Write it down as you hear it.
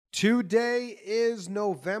Today is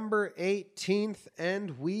November 18th,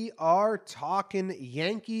 and we are talking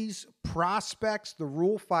Yankees prospects. The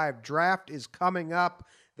Rule 5 draft is coming up.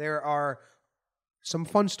 There are some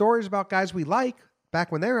fun stories about guys we like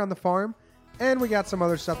back when they were on the farm, and we got some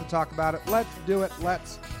other stuff to talk about it. Let's do it.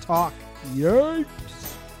 Let's talk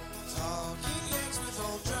Yanks. Talking Yanks with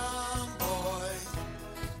old John Boy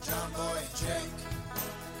and Jake.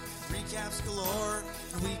 Recaps galore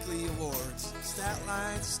and weekly awards. Stat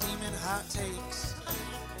lines, steaming hot takes.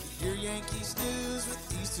 Your Yankees news with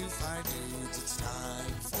these two fine dudes. It's time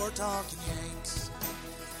for Talking Yanks.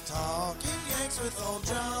 Talking Yanks with old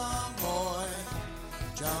John Boy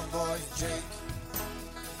and Jake.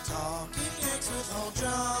 Talking Yanks with old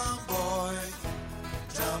John Boy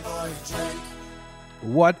and Jake.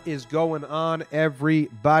 What is going on,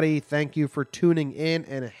 everybody? Thank you for tuning in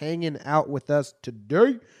and hanging out with us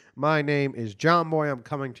today. My name is John Boy. I'm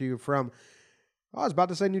coming to you from, I was about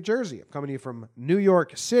to say New Jersey. I'm coming to you from New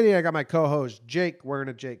York City. I got my co-host Jake wearing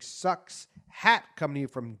a Jake Sucks hat, coming to you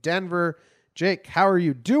from Denver. Jake, how are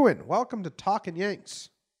you doing? Welcome to Talking Yanks.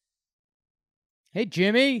 Hey,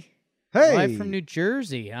 Jimmy. Hey. Live from New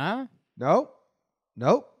Jersey, huh? Nope.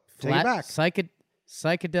 Take it back.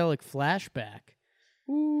 Psychedelic flashback.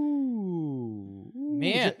 Ooh.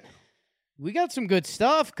 Man, we got some good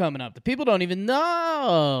stuff coming up. The people don't even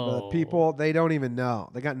know. The people, they don't even know.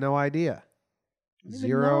 They got no idea.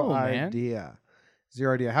 Zero idea.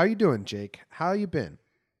 How you doing, Jake? How you been?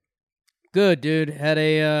 Good, dude. Had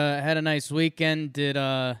a nice weekend. Did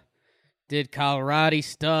Colorado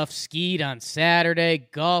stuff. Skied on Saturday.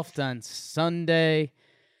 Golfed on Sunday.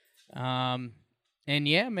 And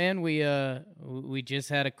yeah, man, we just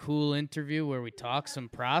had a cool interview where we talked some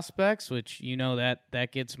prospects, which that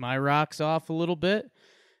gets my rocks off a little bit.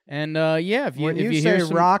 And yeah, if you say hear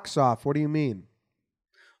some rocks off, what do you mean?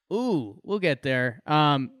 Ooh, we'll get there.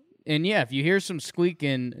 And yeah, if you hear some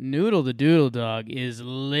squeaking, Noodle the Doodle Dog is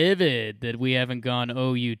livid that we haven't gone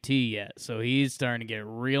OUT yet. So he's starting to get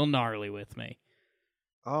real gnarly with me.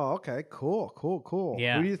 Oh, okay. Cool.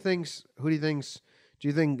 Yeah. Do you think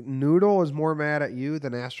Noodle is more mad at you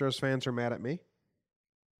than Astros fans are mad at me?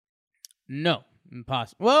 No,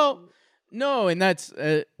 impossible. Well, no, and that's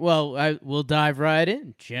we'll dive right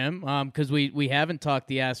in, Jim, because we haven't talked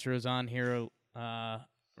the Astros on here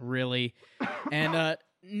really, and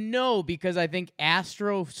no, because I think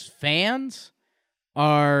Astros fans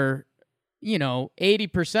are,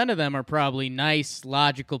 80% of them are probably nice,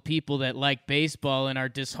 logical people that like baseball and are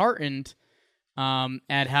disheartened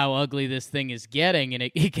at how ugly this thing is getting, and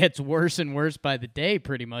it gets worse and worse by the day,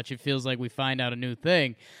 pretty much. It feels like we find out a new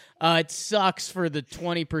thing. It sucks for the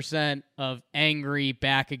 20% of angry,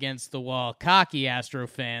 back against the wall, cocky Astro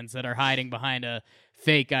fans that are hiding behind a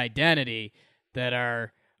fake identity that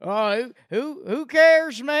are, oh, who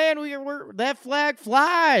cares, man? We're that flag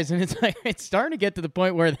flies, and it's like it's starting to get to the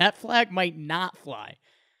point where that flag might not fly.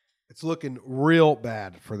 It's looking real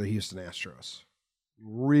bad for the Houston Astros.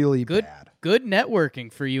 Really bad. Good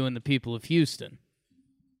networking for you and the people of Houston.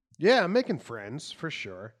 Yeah, I'm making friends for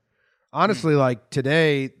sure. Honestly, like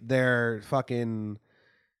today, they're fucking,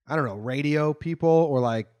 I don't know, radio people or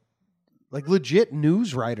like legit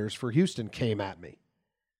news writers for Houston came at me.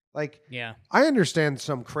 Like, yeah, I understand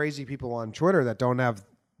some crazy people on Twitter that don't have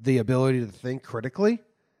the ability to think critically.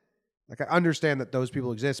 Like, I understand that those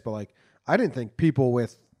people exist, but like, I didn't think people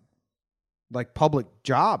with like public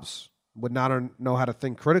jobs would not know how to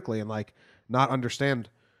think critically and like not understand.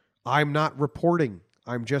 I'm not reporting.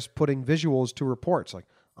 I'm just putting visuals to reports. Like,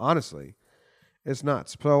 honestly, it's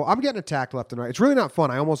nuts. So I'm getting attacked left and right. It's really not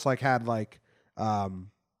fun. I almost like had like,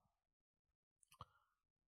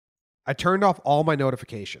 I turned off all my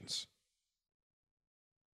notifications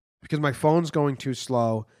because my phone's going too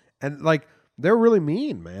slow and like, they're really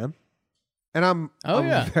mean, man. And I'm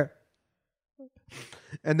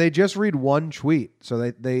and they just read one tweet,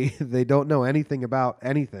 so they don't know anything about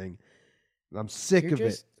anything. And I'm sick of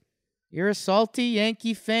it. You're a salty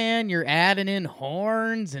Yankee fan. You're adding in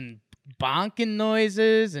horns and bonking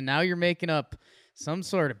noises, and now you're making up some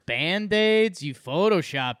sort of Band-Aids. You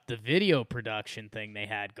photoshopped the video production thing they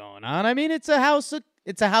had going on. I mean, it's a house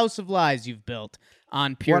of lies you've built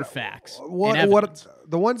on pure facts. What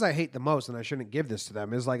the ones I hate the most, and I shouldn't give this to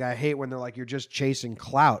them, is like I hate when they're like, you're just chasing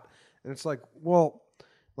clout. And it's like, well,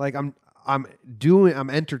 like I'm trying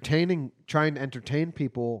to entertain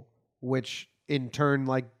people, which in turn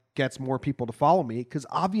like gets more people to follow me. Because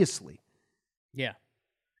obviously, yeah,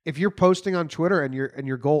 if you're posting on Twitter and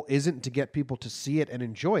your goal isn't to get people to see it and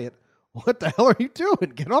enjoy it, what the hell are you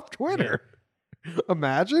doing? Get off Twitter. Yeah.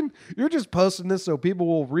 Imagine you're just posting this so people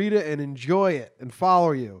will read it and enjoy it and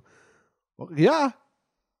follow you. Well, yeah,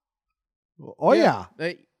 Oh yeah.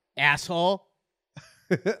 Asshole.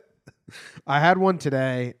 I had one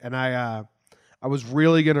today, and I was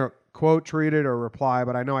really gonna quote tweet it or reply,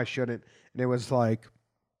 but I know I shouldn't. And it was like,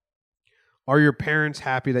 "Are your parents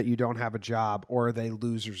happy that you don't have a job, or are they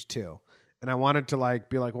losers too?" And I wanted to like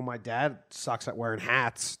be like, "Well, my dad sucks at wearing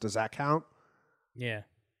hats. Does that count?" Yeah.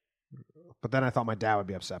 But then I thought my dad would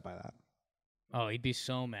be upset by that. Oh, he'd be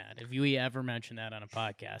so mad. If you ever mentioned that on a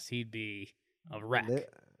podcast, he'd be a wreck.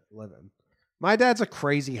 Living. My dad's a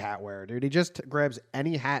crazy hat wearer, dude. He just grabs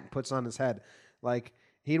any hat and puts it on his head. Like,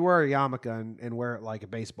 he'd wear a yarmulke and wear it like a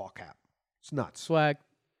baseball cap. It's nuts. Swag.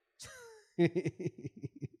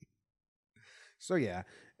 So, yeah.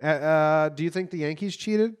 Do you think the Yankees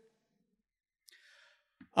cheated?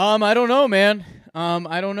 I don't know, man.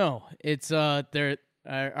 I don't know. It's our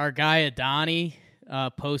guy Adani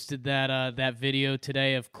posted that video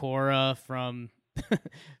today of Cora from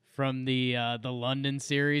from the London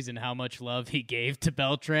series and how much love he gave to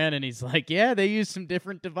Beltran, and he's like, yeah, they use some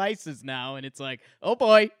different devices now, and it's like, oh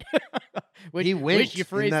boy, wish you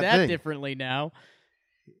phrased that differently now.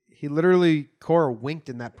 He literally, Cora winked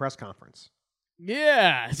in that press conference.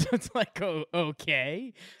 Yeah, so it's like, oh,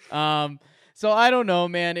 okay. So I don't know,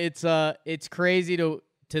 man. It's crazy to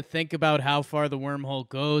think about how far the wormhole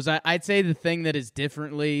goes. I'd say the thing that is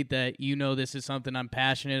differently that, this is something I'm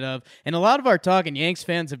passionate of, and a lot of our Talking Yanks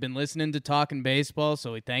fans have been listening to Talking Baseball,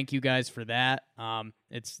 so we thank you guys for that.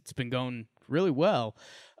 It's been going really well.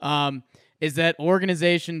 Is that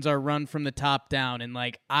organizations are run from the top down, and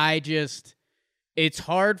it's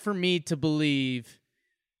hard for me to believe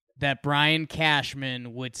that Brian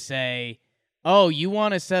Cashman would say, "Oh, you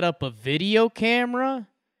want to set up a video camera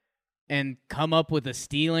and come up with a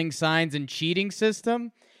stealing signs and cheating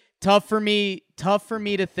system?" Tough for me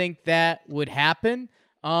to think that would happen.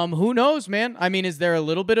 Who knows, man? I mean, is there a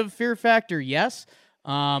little bit of fear factor? Yes.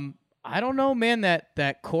 I don't know, man.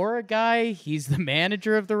 That Cora guy, he's the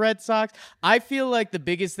manager of the Red Sox. I feel like the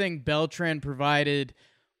biggest thing Beltran provided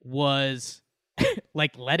was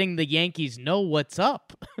like letting the Yankees know what's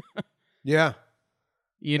up. Yeah.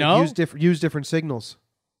 Use different signals.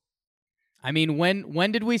 I mean,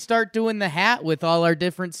 when did we start doing the hat with all our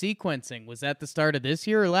different sequencing? Was that the start of this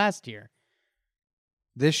year or last year?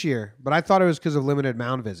 This year, but I thought it was because of limited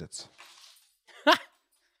mound visits.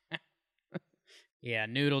 Yeah,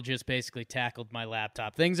 Noodle just basically tackled my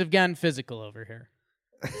laptop. Things have gotten physical over here.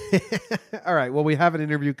 All right. Well, we have an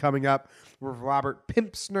interview coming up with Robert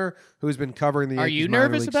Pimpsner, who's been covering the Yankees. Are you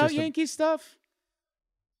nervous about Yankees stuff?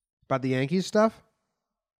 About the Yankees stuff?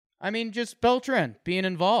 I mean, just Beltran being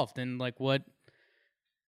involved and like what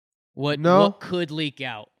could leak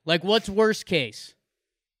out? Like, what's worst case?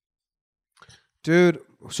 Dude,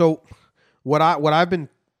 so what I've been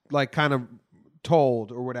like kind of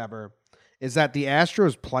told or whatever is that the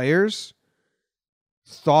Astros players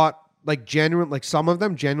thought some of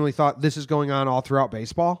them genuinely thought this is going on all throughout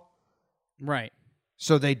baseball. Right.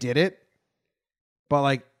 So they did it. But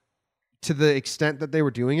like to the extent that they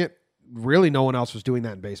were doing it, really no one else was doing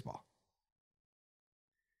that in baseball.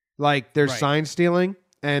 Like there's sign stealing,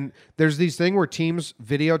 and there's these thing where teams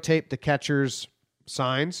videotape the catcher's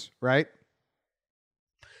signs, right?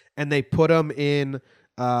 And they put them in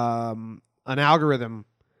an algorithm,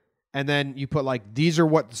 and then you put like, these are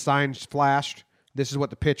what the signs flashed, this is what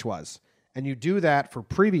the pitch was. And you do that for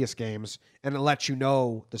previous games, and it lets you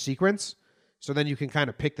know the sequence. So then you can kind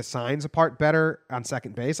of pick the signs apart better on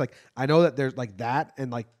second base. Like, I know that there's like that,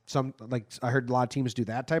 and like I heard a lot of teams do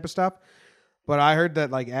that type of stuff. But I heard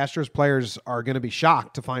that like Astros players are going to be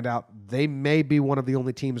shocked to find out they may be one of the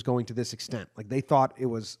only teams going to this extent. Like they thought it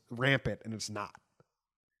was rampant, and it's not.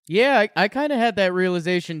 Yeah, I kind of had that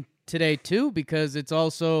realization today too, because it's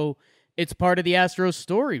part of the Astros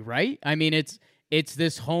story, right? I mean, it's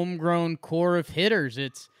this homegrown core of hitters.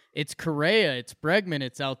 It's Correa, it's Bregman,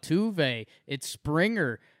 it's Altuve, it's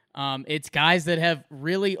Springer. It's guys that have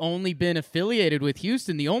really only been affiliated with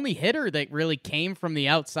Houston. The only hitter that really came from the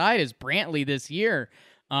outside is Brantley this year.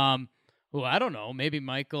 Well, I don't know. Maybe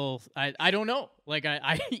Michael. I don't know. Like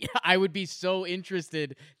I would be so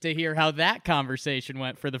interested to hear how that conversation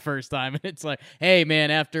went for the first time. And it's like, hey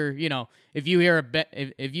man, after if you hear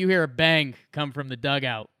a bang come from the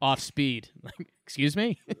dugout off speed, like, excuse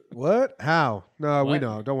me. What? How? No, What? we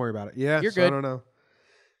know. Don't worry about it. Yeah, You're so good. I don't know.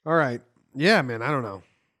 All right. Yeah, man. I don't know.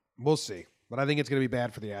 We'll see. But I think it's going to be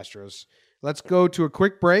bad for the Astros. Let's go to a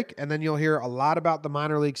quick break, and then you'll hear a lot about the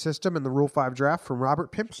minor league system and the Rule 5 draft from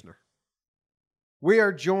Robert Pimpsner. We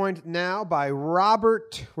are joined now by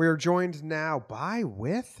Robert. We are joined now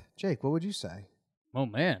with Jake. What would you say? Oh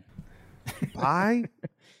man. By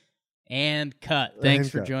and cut. Thanks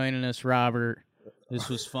And for cut. joining us, Robert. This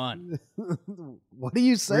was fun. What do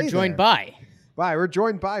you say? We're joined there? We're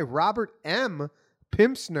joined by Robert M.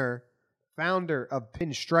 Pimpsner, founder of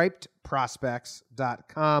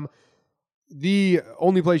PinstripedProspects.com, the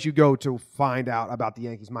only place you go to find out about the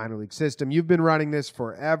Yankees minor league system. You've been running this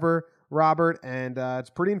forever, Robert, and it's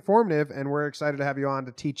pretty informative, and we're excited to have you on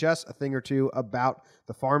to teach us a thing or two about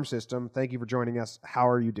the farm system. Thank you for joining us. How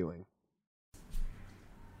are you doing?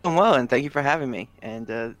 Doing well, and thank you for having me. And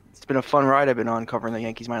it's been a fun ride I've been on covering the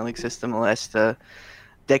Yankees minor league system the last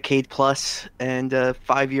decade plus, and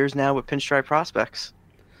 5 years now with Pinstripe Prospects.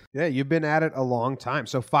 Yeah, you've been at it a long time.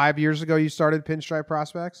 So 5 years ago you started Pinstripe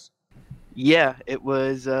Prospects? Yeah, it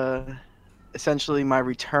was essentially my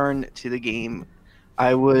return to the game.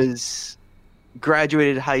 I was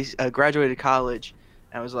graduated college,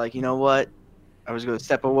 and I was like, you know what? I was going to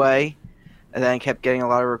step away, and then I kept getting a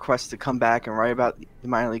lot of requests to come back and write about the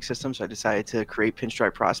minor league system, so I decided to create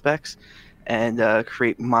Pinstripe Prospects and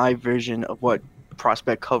create my vision of what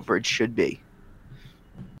prospect coverage should be.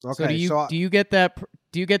 Okay, so do you get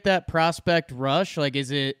that prospect rush? Like,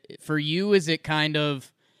 is it for you? Is it kind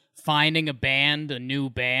of finding a new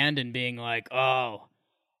band, and being like, oh,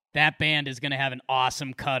 that band is going to have an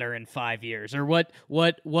awesome cutter in 5 years, or what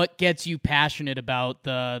gets you passionate about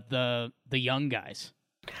the young guys?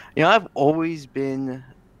 You know, I've always been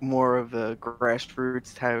more of a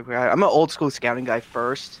grassroots type of guy. I'm an old school scouting guy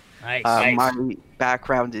first. Nice. My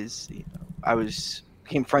background is I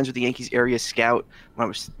became friends with the Yankees area scout when I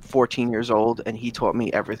was 14 years old, and he taught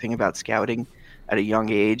me everything about scouting at a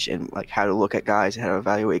young age, and like how to look at guys and how to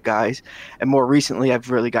evaluate guys. And more recently,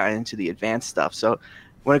 I've really gotten into the advanced stuff. So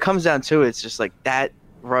when it comes down to it, it's just like that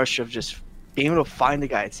rush of just being able to find a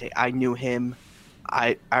guy and say, I knew him.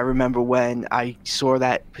 I remember when I saw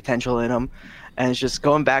that potential in him. And it's just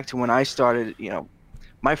going back to when I started, you know,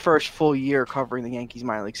 my first full year covering the Yankees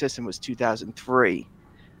minor league system was 2003.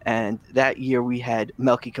 And that year we had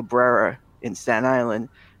Melky Cabrera in Staten Island.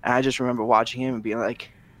 And I just remember watching him and being like,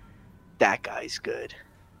 that guy's good.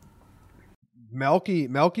 Melky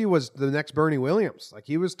was the next Bernie Williams. Like,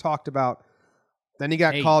 he was talked about. Then he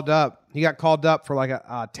got called up. He got called up for like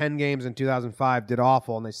 10 games in 2005, did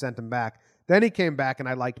awful, and they sent him back. Then he came back, and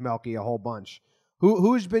I liked Melky a whole bunch.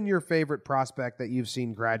 Who's been your favorite prospect that you've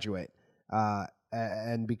seen graduate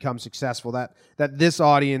and become successful? That this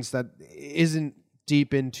audience that isn't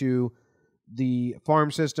deep into the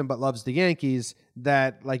farm system but loves the Yankees,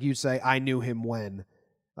 that, like you say, I knew him when.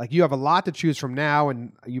 Like, you have a lot to choose from now,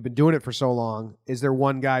 and you've been doing it for so long. Is there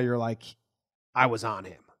one guy you're like, I was on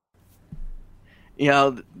him? You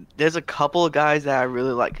know, there's a couple of guys that I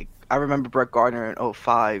really like. I remember Brett Gardner in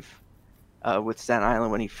 2005 with Staten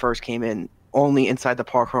Island when he first came in, only inside the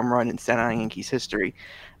park home run in Staten Island Yankees history.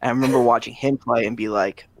 And I remember watching him play and be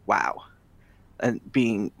like, wow, and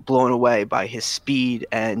being blown away by his speed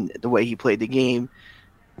and the way he played the game.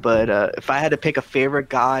 But if I had to pick a favorite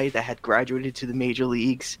guy that had graduated to the major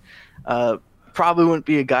leagues, probably wouldn't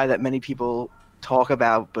be a guy that many people talk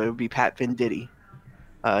about, but it would be Pat Venditti.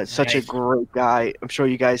 Such a great guy. I'm sure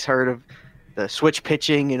you guys heard of the switch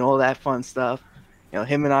pitching and all that fun stuff. You know,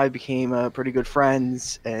 him and I became pretty good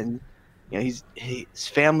friends, and you know, his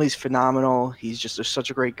family's phenomenal. He's just such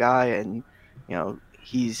a great guy, and you know,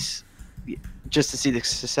 he's just to see the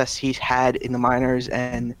success he's had in the minors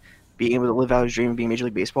and being able to live out his dream of being a Major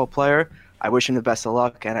League Baseball player. I wish him the best of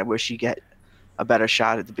luck, and I wish he get a better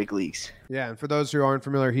shot at the big leagues. Yeah, and for those who aren't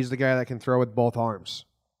familiar, he's the guy that can throw with both arms,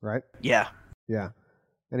 right? Yeah. Yeah.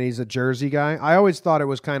 And he's a Jersey guy. I always thought it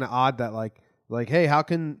was kind of odd that like, hey, how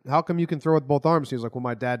come you can throw with both arms? He was like, well,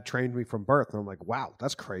 my dad trained me from birth. And I'm like, wow,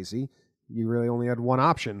 that's crazy. You really only had one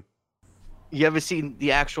option. You ever seen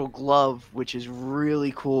the actual glove, which is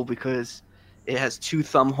really cool because it has 2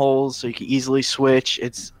 thumb holes, so you can easily switch.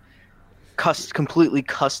 It's completely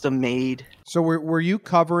custom made. So were you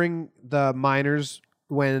covering the minors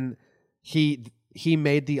when he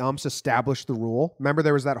made the umps establish the rule? Remember,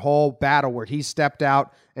 there was that whole battle where he stepped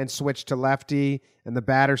out and switched to lefty, and the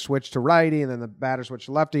batter switched to righty, and then the batter switched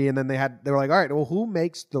to lefty, and then they were like, all right, well, who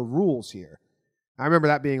makes the rules here? I remember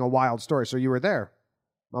that being a wild story. So you were there.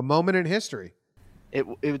 A moment in history. It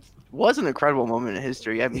was an incredible moment in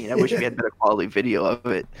history. I mean, I wish we had better quality video of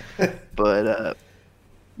it. But,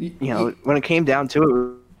 you know, when it came down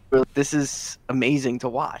to it, this is amazing to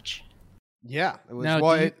watch. Yeah. It was,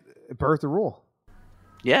 Now, it birthed the rule.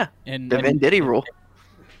 Yeah, And the Venditti rule.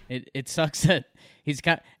 It sucks that he's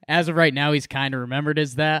as of right now, he's kind of remembered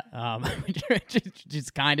as that, which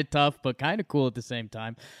is kind of tough, but kind of cool at the same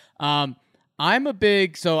time. I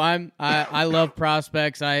love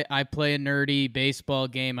prospects. I play a nerdy baseball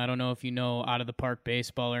game. I don't know if you know Out of the Park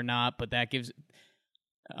Baseball or not, but that gives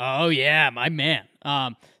Oh yeah, my man.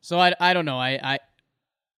 So I don't know.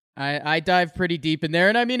 I dive pretty deep in there,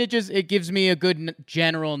 and I mean it gives me a good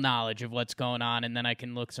general knowledge of what's going on, and then I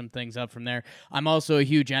can look some things up from there. I'm also a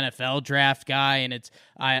huge NFL draft guy, and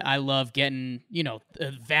I love getting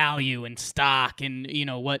value and stock, and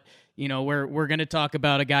we're gonna talk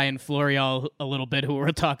about a guy in Florial a little bit who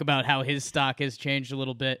will talk about how his stock has changed a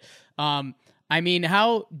little bit. I mean,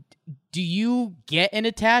 how do you get an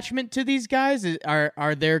attachment to these guys?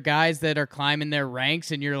 Are there guys that are climbing their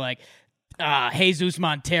ranks, and you're like, Jesus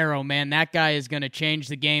Montero, man, that guy is going to change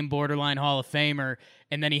the game, borderline Hall of Famer,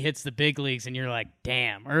 and then he hits the big leagues, and you're like,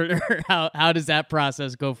 damn. Or how does that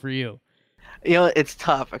process go for you? It's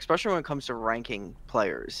tough, especially when it comes to ranking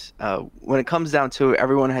players. When it comes down to it,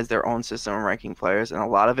 everyone has their own system of ranking players, and a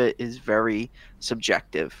lot of it is very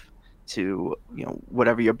subjective to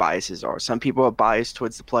whatever your biases are. Some people are biased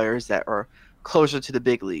towards the players that are closer to the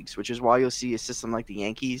big leagues, which is why you'll see a system like the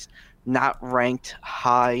Yankees not ranked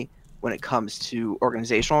high when it comes to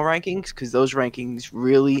organizational rankings, because those rankings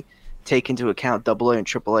really take into account AA and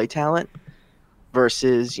AAA talent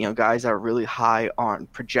versus guys that are really high on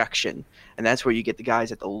projection. And that's where you get the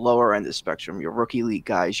guys at the lower end of the spectrum, your rookie league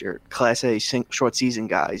guys, your Class A short season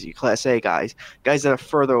guys, your Class A guys that are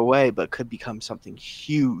further away but could become something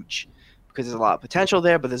huge, because there's a lot of potential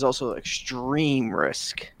there, but there's also extreme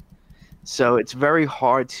risk. So it's very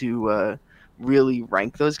hard to really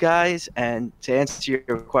rank those guys. And to answer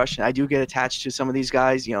your question, I do get attached to some of these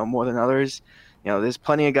guys, more than others. There's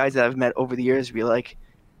plenty of guys that I've met over the years be like,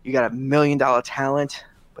 you got $1 million talent,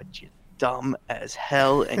 but you're dumb as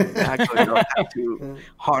hell, and you actually don't have to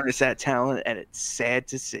harness that talent, and it's sad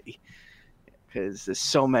to see because there's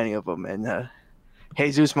so many of them. And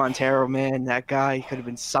Jesus Montero, man, that guy could have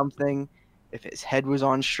been something if his head was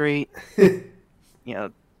on straight.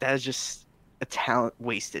 That's just a talent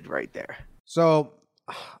wasted right there. So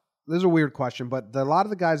this is a weird question, but a lot of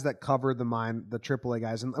the guys that cover the AAA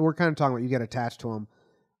guys, and we're kind of talking about you get attached to them.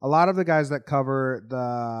 A lot of the guys that cover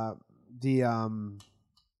the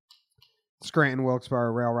Scranton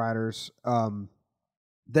Wilkes-Barre Rail Riders,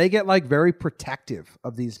 they get like very protective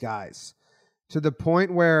of these guys to the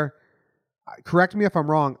point where, correct me if I'm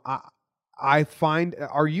wrong, I find,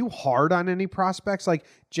 are you hard on any prospects? Like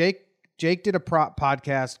Jake did a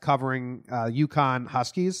podcast covering UConn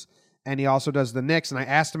Huskies, and he also does the Knicks. And I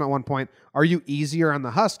asked him at one point, are you easier on the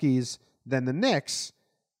Huskies than the Knicks,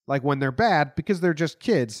 like when they're bad, because they're just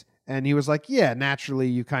kids? And he was like, yeah, naturally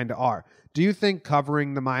you kind of are. Do you think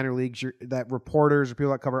covering the minor leagues, that reporters or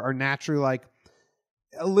people that cover are naturally like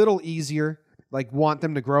a little easier, like want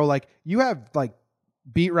them to grow? Like you have like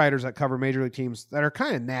beat writers that cover major league teams that are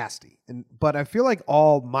kind of nasty, but I feel like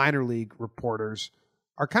all minor league reporters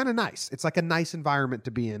are kind of nice. It's like a nice environment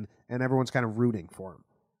to be in, and everyone's kind of rooting for them.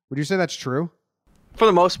 Would you say that's true? For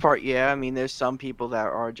the most part, yeah. I mean, there's some people that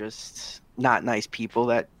are just not nice people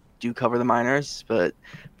that do cover the minors, but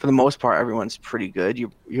for the most part, everyone's pretty good.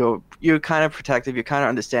 You're kind of protective. You're kind of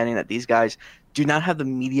understanding that these guys do not have the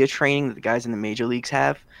media training that the guys in the major leagues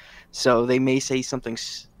have, so they may say something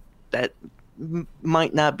that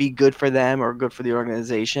might not be good for them or good for the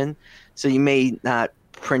organization. So you may not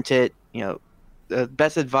print it. The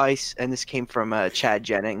best advice, and this came from Chad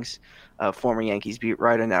Jennings, former Yankees beat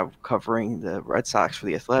writer, now covering the Red Sox for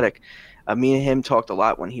The Athletic. Me and him talked a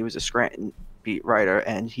lot when he was a Scranton beat writer,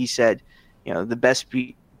 and he said, the best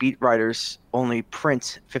beat writers only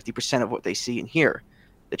print 50% of what they see and hear.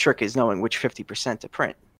 The trick is knowing which 50% to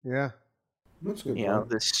print. Yeah. That's good.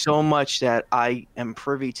 There's so much that I am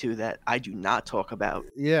privy to that I do not talk about.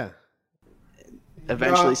 Yeah.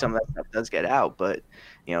 Eventually some of that stuff does get out, but,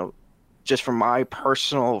 just from my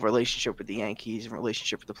personal relationship with the Yankees and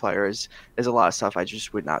relationship with the players, there's a lot of stuff I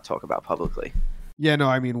just would not talk about publicly. Yeah, no,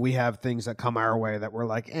 I mean, we have things that come our way that we're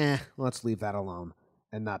like, let's leave that alone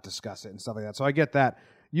and not discuss it and stuff like that. So I get that.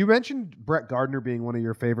 You mentioned Brett Gardner being one of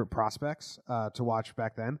your favorite prospects to watch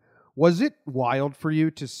back then. Was it wild for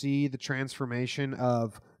you to see the transformation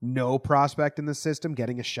of no prospect in the system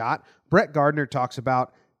getting a shot? Brett Gardner talks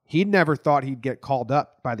about he never thought he'd get called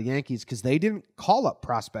up by the Yankees because they didn't call up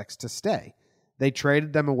prospects to stay. They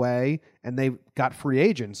traded them away and they got free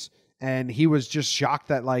agents. And he was just shocked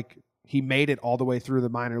that like he made it all the way through the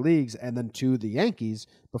minor leagues and then to the Yankees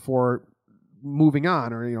before moving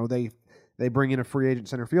on, or, they bring in a free agent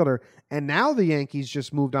center fielder. And now the Yankees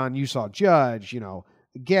just moved on. You saw Judge,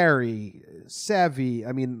 Gary, Sevy.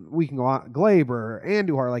 I mean, we can go on, Glaber,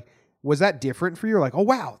 Andujar. Like, was that different for you? Like, oh,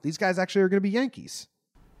 wow, these guys actually are going to be Yankees.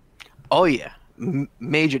 Oh, yeah.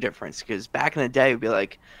 Major difference. Because back in the day, it would be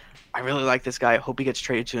like, I really like this guy. I hope he gets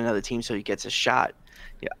traded to another team so he gets a shot.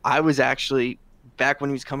 Yeah, I was actually back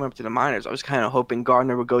when he was coming up to the minors, I was kind of hoping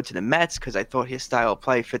Gardner would go to the Mets because I thought his style of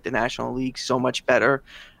play fit the National League so much better.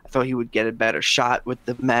 I thought he would get a better shot with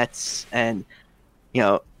the Mets. And,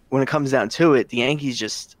 when it comes down to it, the Yankees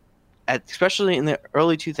just, especially in the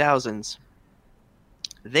early 2000s,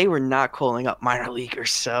 they were not calling up minor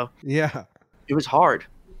leaguers. So Yeah. it was hard.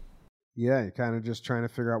 Yeah, you're kind of just trying to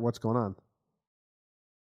figure out what's going on.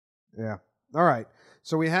 Yeah. All right.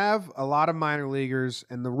 So we have a lot of minor leaguers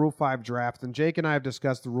and the Rule 5 draft, and Jake and I have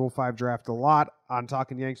discussed the Rule 5 draft a lot on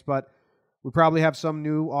Talking Yanks, but we probably have some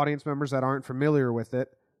new audience members that aren't familiar with it.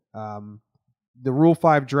 The Rule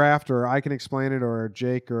 5 draft, or I can explain it, or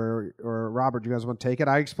Jake or Robert, you guys want to take it?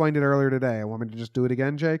 I explained it earlier today. I want me to just do it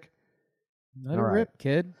again, Jake? Let it rip,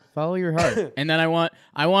 kid. Follow your heart. And then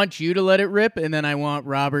I want you to let it rip, and then I want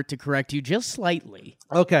Robert to correct you just slightly.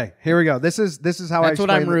 Okay, here we go. This is how That's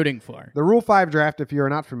what I'm rooting for. The Rule 5 draft, if you're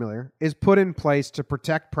not familiar, is put in place to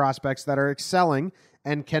protect prospects that are excelling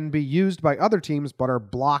and can be used by other teams but are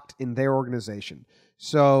blocked in their organization.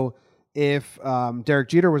 So if Derek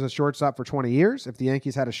Jeter was a shortstop for 20 years, if the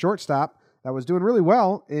Yankees had a shortstop that was doing really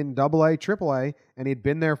well in AA, AAA, and he'd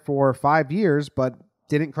been there for 5 years but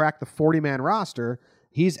didn't crack the 40-man roster,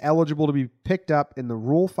 he's eligible to be picked up in the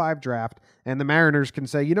Rule 5 draft, and the Mariners can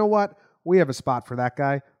say, you know what? We have a spot for that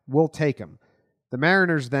guy. We'll take him. The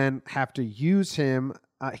Mariners then have to use him,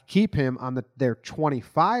 keep him on their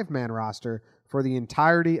 25-man roster for the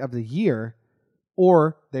entirety of the year,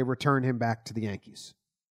 or they return him back to the Yankees.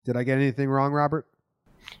 Did I get anything wrong, Robert?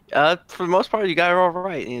 For the most part, you got it all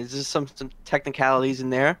right. There's just some technicalities in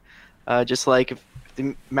there. Just like if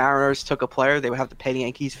the Mariners took a player, they would have to pay the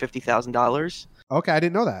Yankees $50,000. Okay, I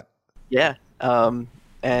didn't know that. Yeah.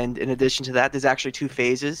 And in addition to that, there's actually 2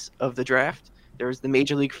 phases of the draft. There's the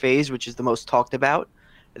major league phase, which is the most talked about.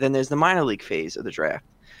 And then there's the minor league phase of the draft.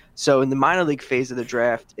 So in the minor league phase of the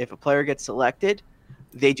draft, if a player gets selected,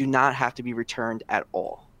 they do not have to be returned at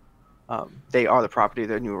all. They are the property of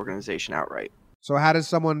their new organization outright. So how does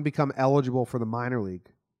someone become eligible for the minor league?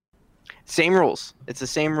 Same rules. It's the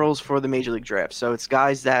same rules for the major league draft. So it's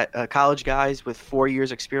guys that college guys with 4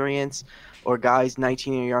 years experience, or guys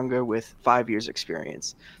 19 or younger with 5 years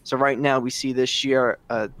experience. So right now we see this year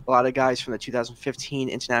a lot of guys from the 2015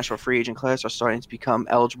 international free agent class are starting to become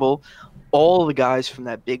eligible. All the guys from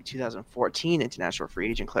that big 2014 international free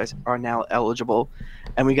agent class are now eligible.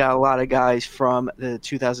 And we got a lot of guys from the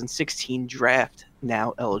 2016 draft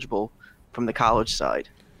now eligible from the college side.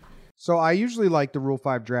 So I usually like the Rule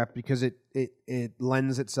 5 draft because it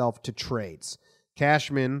lends itself to trades.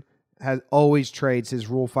 Cashman always trades his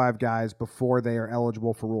Rule 5 guys before they are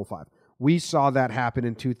eligible for Rule 5. We saw that happen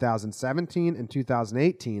in 2017 and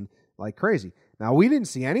 2018 like crazy. Now, we didn't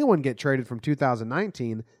see anyone get traded from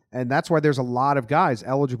 2019, and that's why there's a lot of guys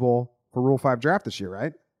eligible for Rule 5 draft this year,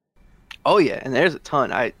 right? Oh, yeah, and there's a ton.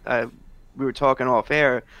 We were talking off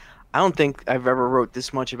air. I don't think I've ever wrote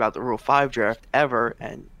this much about the Rule 5 draft ever,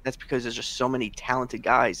 and that's because there's just so many talented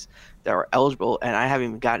guys that are eligible, and I haven't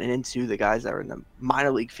even gotten into the guys that are in the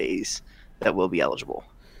minor league phase that will be eligible.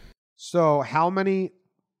 So how many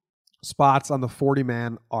spots on the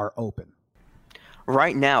 40-man are open?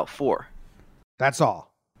 Right now, 4. That's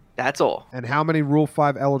all? That's all. And how many Rule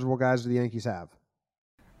 5 eligible guys do the Yankees have?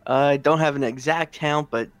 I don't have an exact count,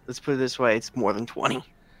 but let's put it this way, it's more than 20.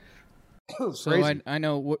 So I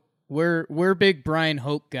know we're big Brian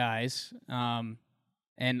Hope guys, and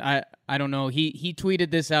I don't know. He tweeted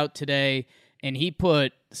this out today, and he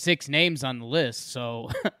put 6 names on the list. So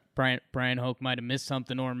Brian Hope might have missed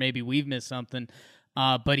something, or maybe we've missed something.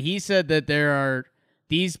 But he said that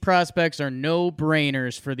these prospects are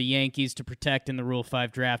no-brainers for the Yankees to protect in the Rule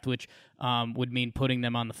 5 draft, which would mean putting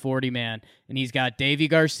them on the 40-man. And he's got Davy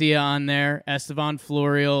Garcia on there, Estevan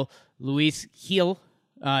Florial, Luis Gil,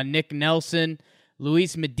 Nick Nelson,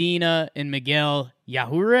 Luis Medina, and Miguel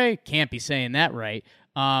Yajure. Can't be saying that right.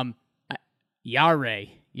 Yare.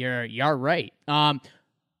 You're right.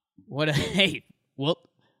 Hey,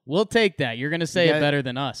 we'll take that. You're gonna say it better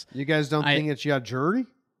than us. You guys don't think it's Yajuri?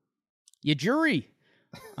 Yajuri.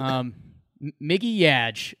 Miggy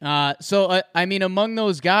Yaj. So I mean, among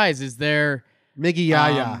those guys, is there Miggy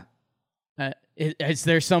Yaya? Is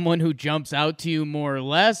there someone who jumps out to you more or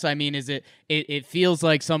less? I mean, it feels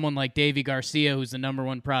like someone like Davy Garcia, who's the number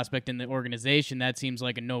 1 prospect in the organization. That seems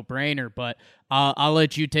like a no-brainer, but I'll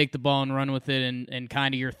let you take the ball and run with it and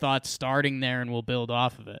kind of your thoughts starting there, and we'll build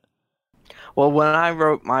off of it. Well, when I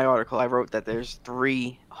wrote my article, I wrote that there's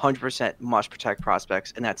 300% must-protect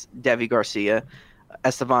prospects, and that's Davy Garcia,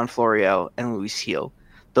 Estevan Florial, and Luis Gil.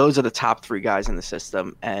 Those are the top 3 guys in the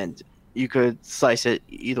system, and you could slice it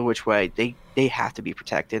either which way. They have to be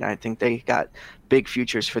protected. I think they got big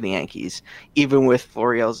futures for the Yankees. Even with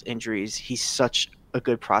Florial's injuries, he's such a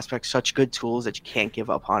good prospect, such good tools that you can't give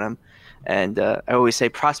up on him. And I always say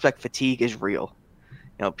prospect fatigue is real.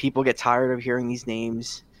 You know, people get tired of hearing these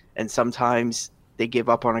names, and sometimes they give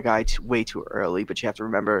up on a guy way too early. But you have to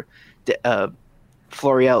remember,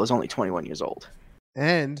 Florial is only 21 years old.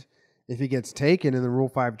 And if he gets taken in the Rule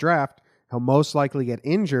 5 draft, he'll most likely get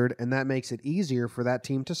injured, and that makes it easier for that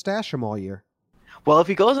team to stash him all year. Well, if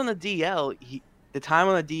he goes on the DL, the time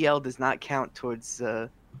on the DL does not count towards the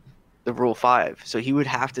Rule 5. So he would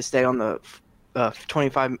have to stay on the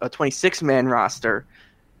 26-man roster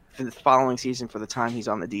for the following season for the time he's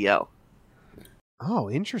on the DL. Oh,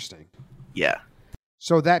 interesting. Yeah.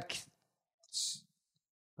 So that...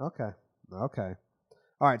 Okay.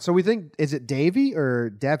 All right, so we think... Is it Davey or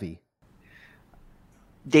Devi?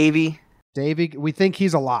 Davey, we think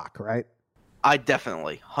he's a lock, right? I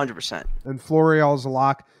definitely, 100%. And Florial's a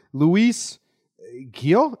lock. Luis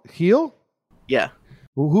Gil? Yeah.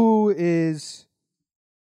 Who is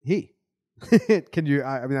he? Can you?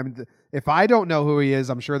 I mean, if I don't know who he is,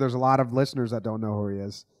 I'm sure there's a lot of listeners that don't know who he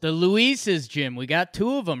is. The Luises, Jim. We got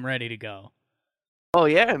 2 of them ready to go. Oh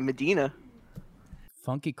yeah, Medina.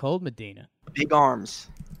 Funky Cold Medina. Big arms.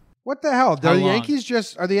 What the hell? How Are the long? Yankees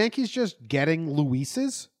just getting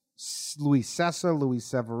Luises? Luis Sessa, Luis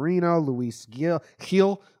Severino, Luis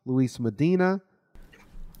Gil, Luis Medina.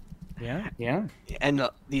 Yeah. And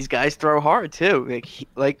these guys throw hard too.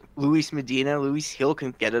 Like Luis Medina, Luis Hill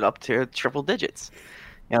can get it up to triple digits.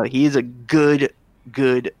 You know, he's a good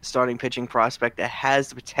starting pitching prospect that has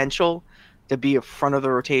the potential to be a front of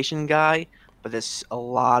the rotation guy, but there's a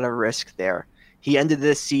lot of risk there. He ended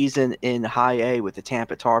this season in High A with the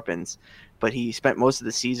Tampa Tarpons, but he spent most of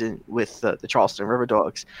the season with the Charleston River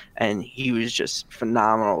Dogs, and he was just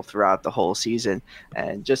phenomenal throughout the whole season.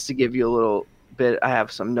 And just to give you a little bit, I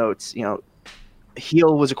have some notes. You know,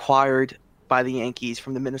 Heel was acquired by the Yankees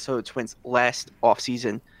from the Minnesota Twins last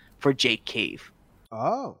offseason for Jake Cave.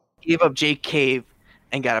 Oh. Gave up Jake Cave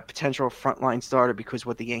and got a potential frontline starter because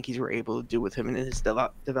what the Yankees were able to do with him in his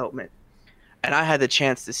development. And I had the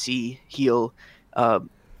chance to see Heel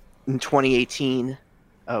in 2018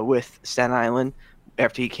 with Staten Island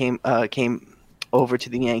after he came over to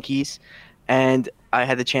the Yankees, and I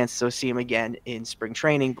had the chance to see him again in spring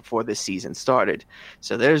training before this season started.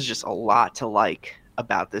 So there's just a lot to like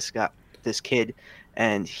about this kid,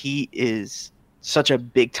 and he is such a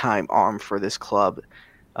big time arm for this club.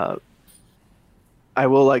 I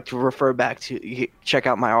will like to refer back to check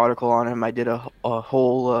out my article on him. I did a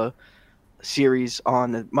whole series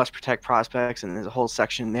on the must protect prospects, and there's a whole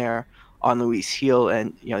section there on Luis Heel.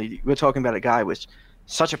 And you know, we're talking about a guy with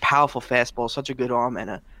such a powerful fastball, such a good arm, and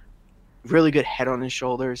a really good head on his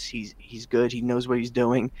shoulders. He's good. He knows what he's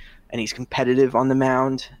doing, and he's competitive on the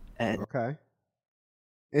mound. And Okay.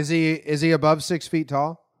 Is he above 6 feet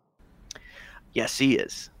tall? yes, he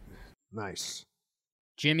is. Nice.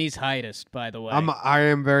 Jimmy's heightest, by the way. I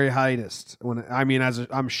am very heightest.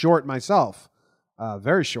 I'm short myself,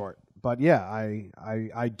 very short. But yeah,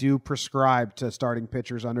 I do prescribe to starting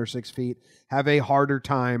pitchers under 6 feet have a harder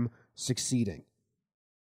time succeeding.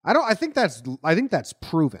 I think that's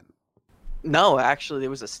proven. No, actually, there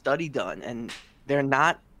was a study done, and they're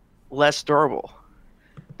not less durable.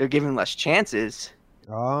 They're given less chances.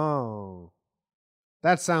 Oh,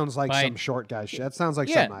 that sounds like some short guy shit. That sounds like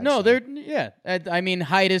something I've seen. I mean,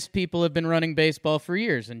 heightest people have been running baseball for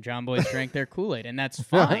years, and John Boy's drank their Kool-Aid, and that's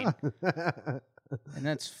fine. And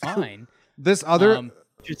that's fine. This other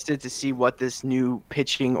Interested to see what this new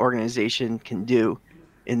pitching organization can do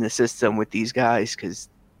in the system with these guys, because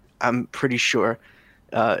I'm pretty sure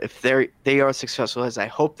if they are successful as I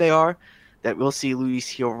hope they are, that we'll see Luis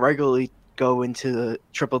Heel regularly go into the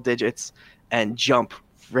triple digits and jump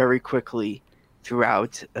very quickly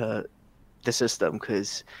throughout the system,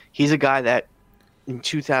 because he's a guy that in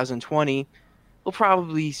 2020 will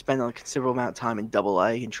probably spend a considerable amount of time in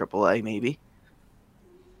AA and AAA maybe.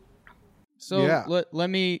 So Yeah. let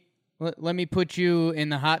me put you in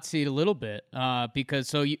the hot seat a little bit,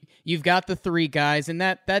 because you've got the 3 guys, and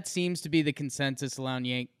that seems to be the consensus around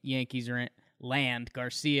Yankees land: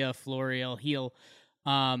 Garcia, Florial, Heel,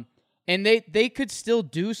 and they could still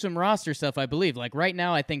do some roster stuff, I believe. Like right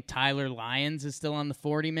now, I think Tyler Lyons is still on the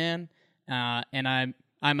 40-man, and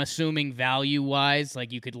I'm assuming value wise,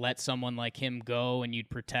 like you could let someone like him go and you'd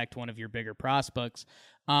protect one of your bigger prospects.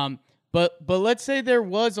 But let's say there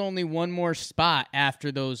was only one more spot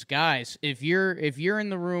after those guys. If you're in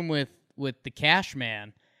the room with the cash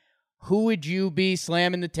man, who would you be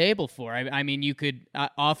slamming the table for? I mean, you could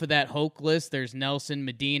off of that Hoke list. There's Nelson,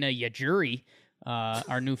 Medina, Yajuri,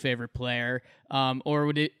 our new favorite player, or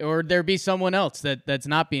would there be someone else that's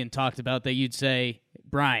not being talked about that you'd say,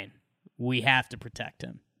 Brian, we have to protect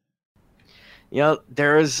him?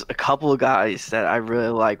 There's a couple of guys that I really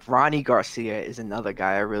like. Ronnie Garcia is another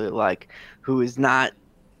guy I really like, who is not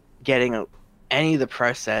getting any of the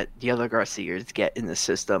press that the other Garcias get in the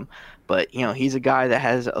system. But, he's a guy that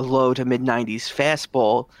has a low to mid-90s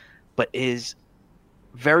fastball, but is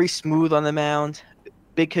very smooth on the mound,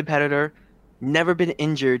 big competitor, never been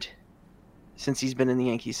injured since he's been in the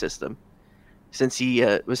Yankee system. Since he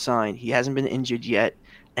was signed, he hasn't been injured yet,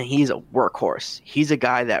 and he's a workhorse. He's a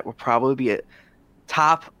guy that will probably be a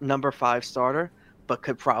top number 5 starter, but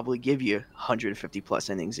could probably give you 150-plus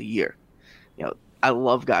innings a year. I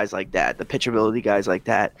love guys like that, the pitchability guys like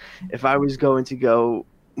that. If I was going to go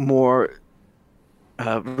more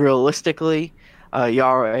realistically,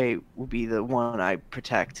 Yara would be the one I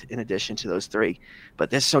protect in addition to those 3.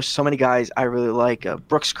 But there's so many guys I really like.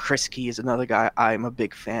 Brooks Kriske is another guy I'm a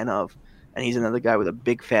big fan of, and he's another guy with a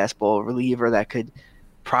big fastball reliever that could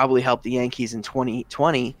probably help the Yankees in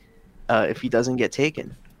 2020 if he doesn't get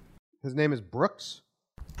taken. His name is Brooks?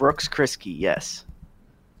 Brooks Kriske, yes.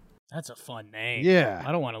 That's a fun name. Yeah.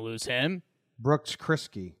 I don't want to lose him. Brooks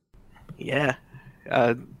Kriske. Yeah.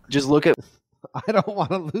 Just look at... I don't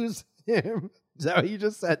want to lose him. Is that what you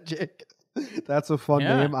just said, Jake? That's a fun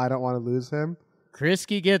name. I don't want to lose him.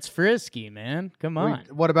 Kriske gets frisky, man. Come on.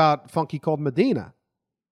 What about Funky Cold Medina?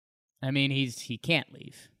 I mean, he can't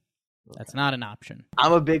leave. That's not an option.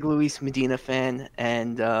 I'm a big Luis Medina fan,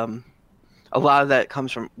 and a lot of that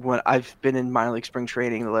comes from when I've been in minor league spring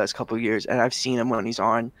training the last couple of years, and I've seen him when he's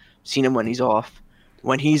on, seen him when he's off.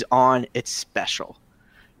 When he's on, it's special.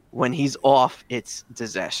 When he's off, it's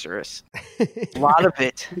disastrous. A lot of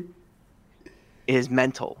it is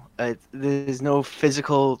mental. There's no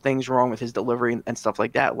physical things wrong with his delivery and stuff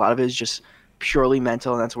like that. A lot of it is just purely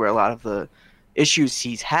mental, and that's where a lot of the issues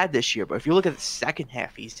he's had this year. But if you look at the second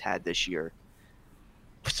half he's had this year,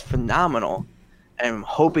 it's phenomenal. And I'm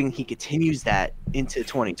hoping he continues that into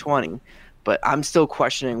 2020. But I'm still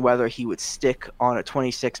questioning whether he would stick on a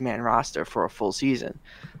 26-man roster for a full season.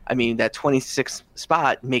 I mean, that 26th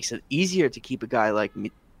spot makes it easier to keep a guy like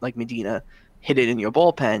Medina hidden in your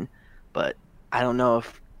bullpen, but I don't know if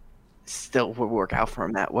it still would work out for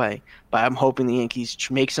him that way. But I'm hoping the Yankees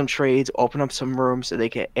make some trades, open up some room so they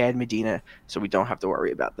can add Medina so we don't have to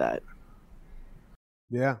worry about that.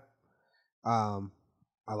 Yeah.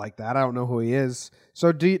 I like that. I don't know who he is.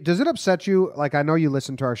 So does it upset you? Like, I know you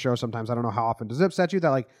listen to our show sometimes. I don't know how often. Does it upset you that,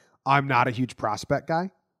 like, I'm not a huge prospect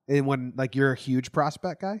guy? And when, like, you're a huge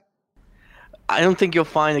prospect guy? I don't think you'll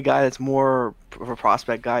find a guy that's more of a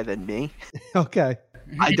prospect guy than me. Okay.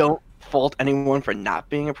 I don't fault anyone for not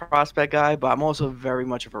being a prospect guy, but I'm also very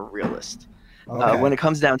much of a realist. Okay. When it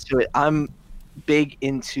comes down to it, I'm big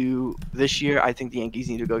into this year. I think the Yankees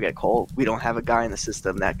need to go get Cole. We don't have a guy in the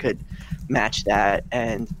system that could match that,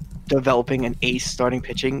 and developing an ace starting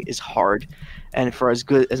pitching is hard. And for as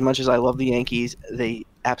much as I love the Yankees, they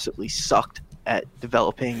absolutely sucked at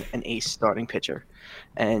developing an ace starting pitcher.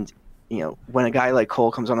 And when a guy like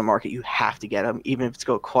Cole comes on the market, you have to get him, even if it's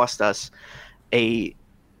going to cost us a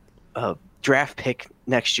draft pick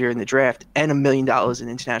next year in the draft and $1 million in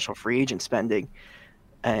international free agent spending.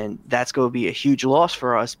 And that's going to be a huge loss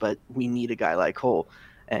for us, but we need a guy like Cole.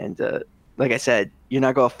 And like I said, you're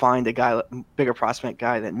not going to find a bigger prospect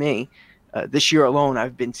guy than me. This year alone,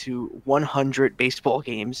 I've been to 100 baseball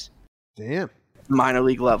games. Damn. Minor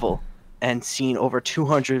league level, and seen over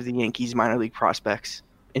 200 of the Yankees minor league prospects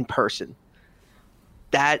in person.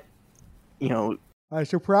 That,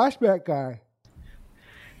 That's a prospect guy.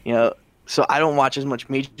 So I don't watch as much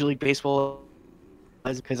Major League Baseball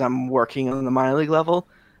because I'm working on the minor league level.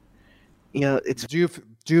 It's. Do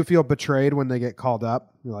you feel betrayed when they get called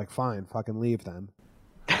up? You're like, fine, fucking leave then.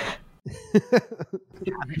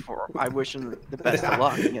 I wish them the best of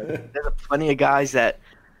luck. There's plenty of guys that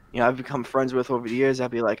I've become friends with over the years.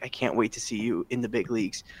 I'd be like, I can't wait to see you in the big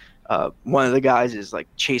leagues. One of the guys is like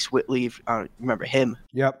Chase Whitley. Remember him?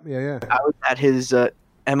 Yep. Yeah. I was at his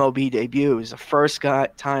MLB debut. It was the first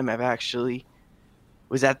time I've actually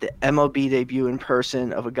was at the MLB debut in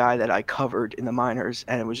person of a guy that I covered in the minors,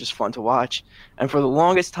 and it was just fun to watch. And for the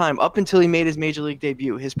longest time, up until he made his major league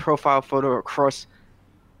debut, his profile photo across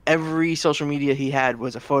every social media he had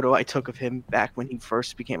was a photo I took of him back when he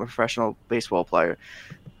first became a professional baseball player.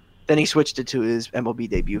 Then he switched it to his MLB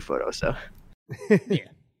debut photo. So yeah,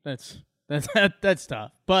 that's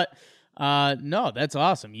tough. But no, that's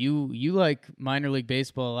awesome. You like minor league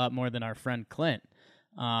baseball a lot more than our friend Clint.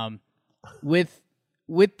 with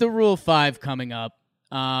the Rule 5 coming up,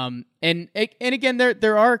 and again,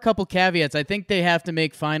 there are a couple caveats. I think they have to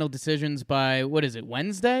make final decisions by, what is it,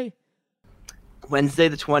 Wednesday? Wednesday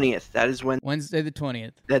the 20th. That is when Wednesday the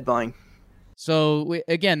 20th. deadline. So,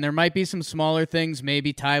 again, there might be some smaller things.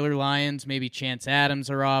 Maybe Tyler Lyons, maybe Chance Adams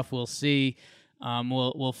are off. We'll see.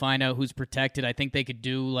 We'll find out who's protected. I think they could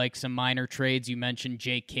do like some minor trades. You mentioned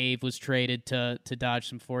Jake Cave was traded to dodge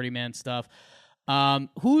some 40-man stuff.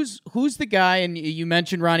 Who's the guy? And you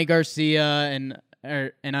mentioned Ronnie Garcia, and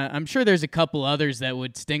I'm sure there's a couple others that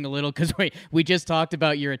would sting a little because we just talked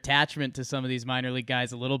about your attachment to some of these minor league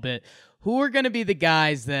guys a little bit. Who are going to be the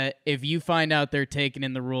guys that if you find out they're taken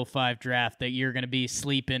in the Rule 5 draft that you're going to be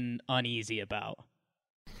sleeping uneasy about?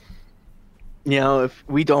 You know, if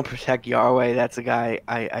we don't protect Yahweh, that's a guy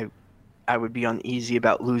I would be uneasy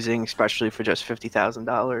about losing, especially for just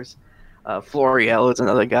 $50,000. Florial is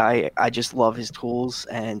another guy. I just love his tools,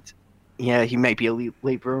 and yeah, he might be a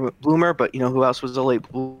late bloomer, but you know who else was a late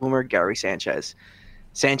bloomer? Gary Sanchez.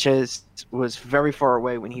 Sanchez was very far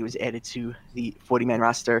away when he was added to the 40-man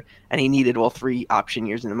roster, and he needed all 3 option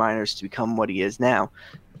years in the minors to become what he is now.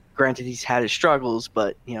 Granted, he's had his struggles,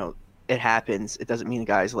 but you know, it happens. It doesn't mean the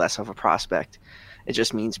guy's less of a prospect. It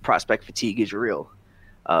just means prospect fatigue is real.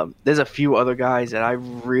 There's a few other guys that I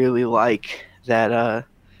really like that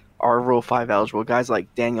are Rule 5 eligible. Guys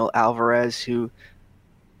like Daniel Alvarez, who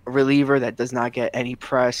a reliever that does not get any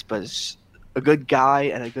press, but is a good guy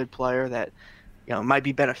and a good player that might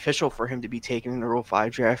be beneficial for him to be taken in the Rule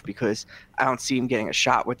 5 draft because I don't see him getting a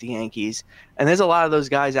shot with the Yankees. And there's a lot of those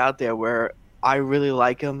guys out there where I really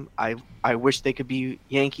like them. I wish they could be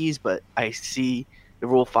Yankees, but I see the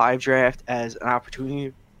Rule 5 draft as an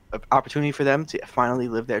opportunity for them to finally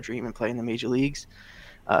live their dream and play in the major leagues.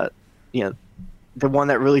 The one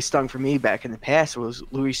that really stung for me back in the past was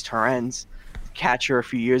Luis Torrens, catcher a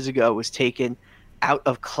few years ago, was taken out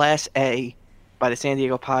of Class A by the San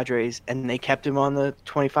Diego Padres, and they kept him on the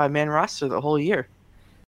 25-man roster the whole year.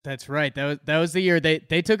 That's right. That was the year they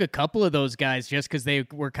took a couple of those guys just because they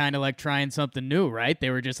were kind of like trying something new, right? They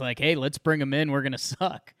were just like, hey, let's bring them in. We're going to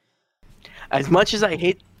suck. As much as I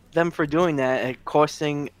hate them for doing that and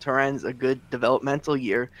costing Torrens a good developmental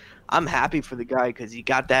year, I'm happy for the guy because he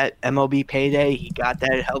got that MLB payday. He got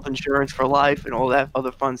that health insurance for life and all that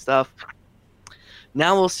other fun stuff.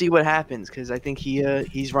 Now we'll see what happens because I think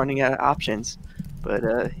he's running out of options.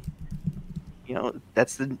 But,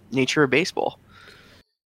 that's the nature of baseball.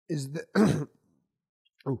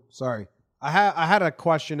 Oh, sorry. I had a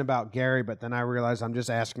question about Gary, but then I realized I'm just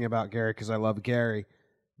asking about Gary because I love Gary.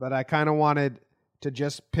 But I kind of wanted to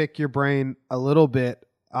just pick your brain a little bit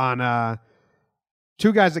on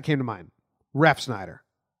 2 guys that came to mind. Ref Snyder.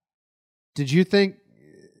 Did you think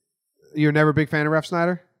you're never a big fan of Ref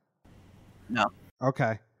Snyder? No.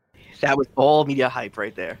 Okay. That was all media hype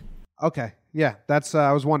right there. Okay. Yeah, that's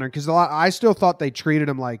I was wondering because I still thought they treated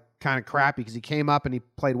him like kind of crappy because he came up and he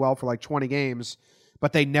played well for like 20 games,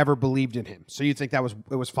 but they never believed in him. So you think it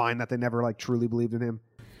was fine that they never like truly believed in him?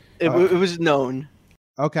 It was known.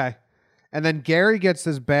 Okay. And then Gary gets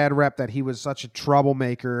this bad rep that he was such a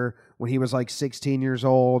troublemaker when he was like 16 years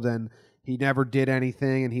old and he never did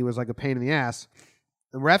anything and he was like a pain in the ass.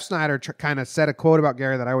 And Ref Snyder kind of said a quote about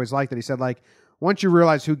Gary that I always liked that he said like, once you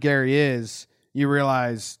realize who Gary is, you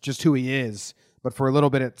realize just who he is. But for a little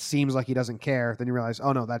bit, it seems like he doesn't care. Then you realize,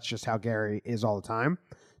 oh no, that's just how Gary is all the time.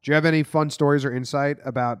 Do you have any fun stories or insight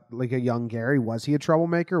about like a young Gary? Was he a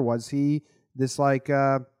troublemaker? Was he this like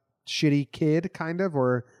shitty kid kind of,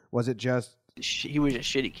 or was it just he was a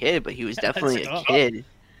shitty kid, but he was definitely a kid.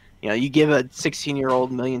 You give a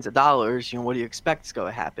 16-year-old millions of dollars, what do you expect is going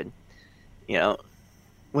to happen?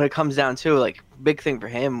 When it comes down to like big thing for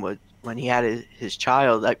him was when he had his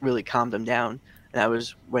child, that really calmed him down. And that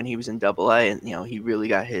was when he was in Double-A, and he really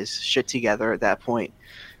got his shit together at that point.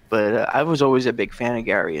 But I was always a big fan of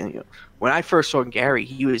Gary. And when I first saw Gary,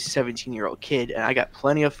 he was a 17-year-old kid, and I got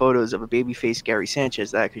plenty of photos of a baby-faced Gary Sanchez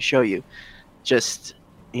that I could show you. Just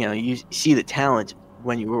you see the talent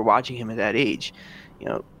when you were watching him at that age.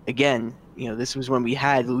 Again, this was when we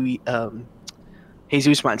had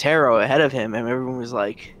Jesus Montero ahead of him, and everyone was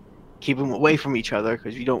like, keep them away from each other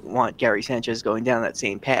because we don't want Gary Sanchez going down that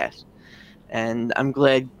same path. And I'm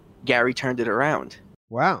glad Gary turned it around.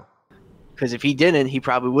 Wow. Because if he didn't, he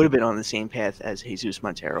probably would have been on the same path as Jesus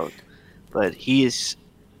Montero. But he is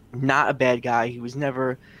not a bad guy. He was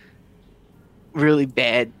never really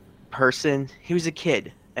bad person. He was a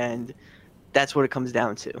kid, and that's what it comes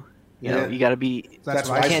down to. You got to be. You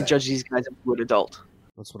can't judge these guys as a good adult.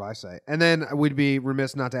 That's what I say. And then we'd be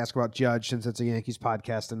remiss not to ask about Judge since it's a Yankees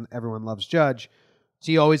podcast and everyone loves Judge. Does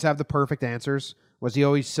he always have the perfect answers? Was he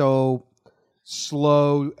always so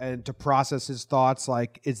slow and to process his thoughts.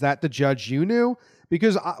 Like, is that the Judge you knew?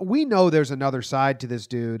 Because we know there's another side to this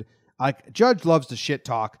dude. Like, Judge loves to shit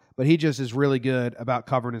talk, but he just is really good about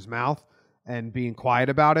covering his mouth and being quiet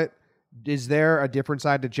about it. Is there a different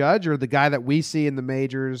side to Judge, or the guy that we see in the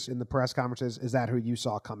majors, in the press conferences, is that who you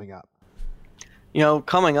saw coming up?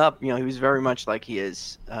 Coming up, he was very much like he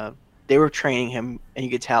is. They were training him, and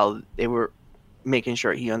you could tell they were making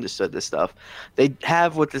sure he understood this stuff. They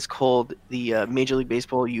have what is called the Major League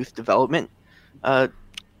Baseball Youth Development. I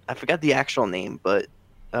forgot the actual name, but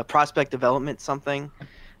prospect development something.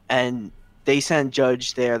 And they sent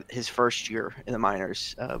Judge there his first year in the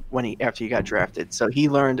minors after he got drafted. So he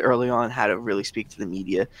learned early on how to really speak to the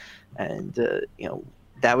media, and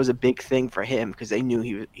that was a big thing for him because they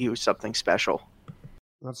knew he was something special.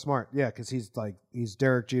 That's smart. Yeah, because he's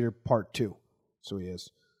Derek Jeter Part 2. So he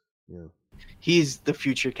is. Yeah. He's the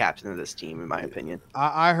future captain of this team, in my opinion.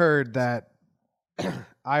 I heard that.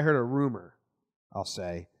 I heard a rumor, I'll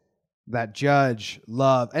say, that Judge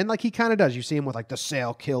loved, and like he kind of does. You see him with like the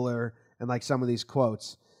Sale Killer and like some of these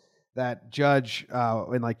quotes that Judge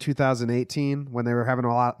in like 2018 when they were having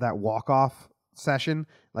a lot that walk-off session,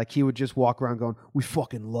 like he would just walk around going, "We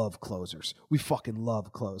fucking love closers. We fucking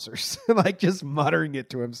love closers." Like just muttering it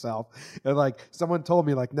to himself. And like someone told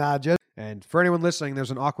me like, "Nah, Judge." And for anyone listening,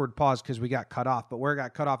 there's an awkward pause because we got cut off. But where it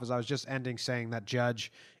got cut off is I was just ending saying that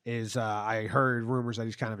Judge is, I heard rumors that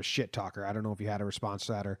he's kind of a shit talker. I don't know if you had a response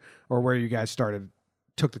to that or where you guys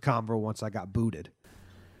took the convo once I got booted.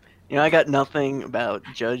 I got nothing about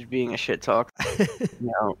Judge being a shit talker.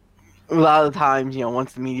 A lot of the times,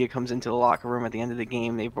 once the media comes into the locker room at the end of the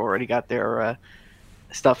game, they've already got their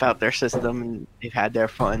stuff out their system and they've had their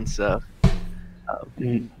fun. So,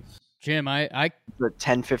 Jim, I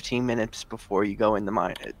 10-15 minutes before you go into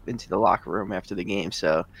the locker room after the game.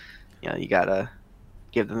 So, you gotta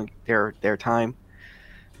give them their time.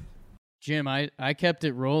 Jim, I kept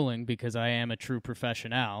it rolling because I am a true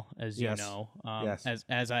professional, as you know. Yes.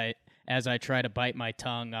 As I try to bite my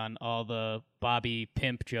tongue on all the Bobby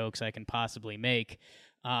Pimp jokes I can possibly make,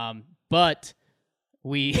 but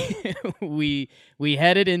we we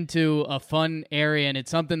headed into a fun area, and it's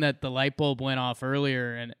something that the light bulb went off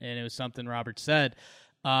earlier, and it was something Robert said,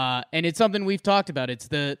 and it's something we've talked about. It's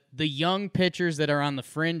the young pitchers that are on the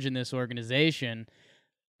fringe in this organization.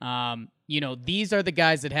 These are the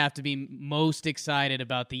guys that have to be most excited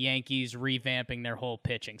about the Yankees revamping their whole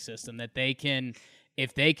pitching system, that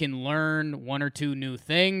if they can learn one or two new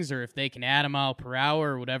things, or if they can add a mile per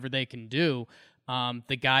hour or whatever they can do.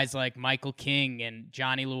 The guys like Michael King and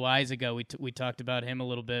Johnny Loaizaga, we talked about him a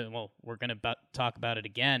little bit. Well, we're going to talk about it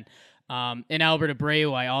again. And Albert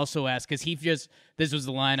Abreu, I also asked, because this was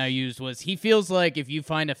the line I used, was he feels like if you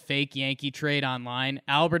find a fake Yankee trade online,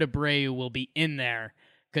 Albert Abreu will be in there,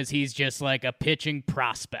 because he's just like a pitching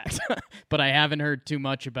prospect. But I haven't heard too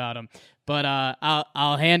much about him. But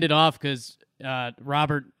I'll hand it off because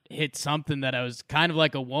Robert hit something that I was kind of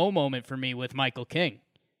like a whoa moment for me with Michael King.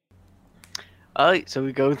 So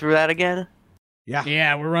we go through that again? Yeah.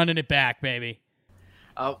 Yeah, we're running it back, baby.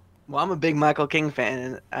 Well, I'm a big Michael King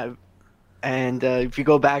fan, and if you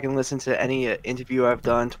go back and listen to any interview I've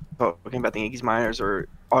done talking about the Yankees minors or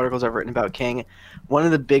articles I've written about King, one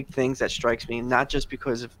of the big things that strikes me, not just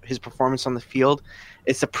because of his performance on the field,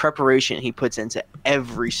 it's the preparation he puts into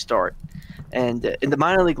every start. And in the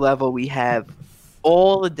minor league level, we have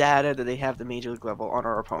all the data that they have at the major league level on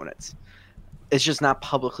our opponents. It's just not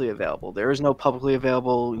publicly available. There is no publicly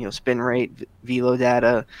available, spin rate, velo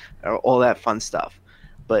data, or all that fun stuff.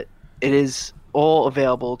 But it is all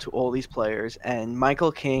available to all these players. And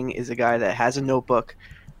Michael King is a guy that has a notebook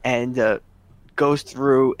and goes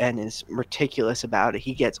through and is meticulous about it.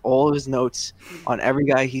 He gets all of his notes on every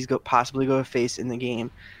guy he's possibly going to face in the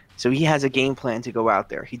game. So he has a game plan to go out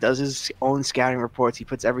there. He does his own scouting reports. He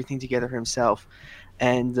puts everything together himself.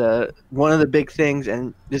 And one of the big things,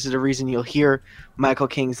 and this is the reason you'll hear Michael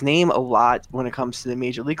King's name a lot when it comes to the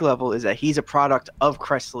major league level, is that he's a product of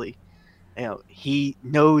Cressley. He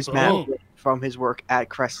knows Matt from his work at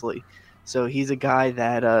Cressley. So he's a guy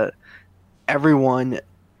that everyone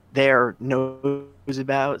there knows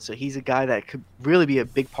about. So he's a guy that could really be a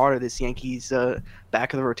big part of this Yankees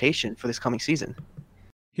back of the rotation for this coming season.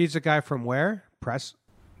 He's a guy from where?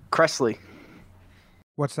 Cressley.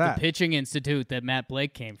 What's that? The pitching institute that Matt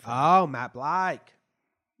Blake came from. Oh, Matt Blake.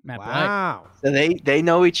 Wow. So they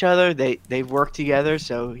know each other. They've worked together,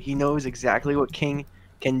 so he knows exactly what King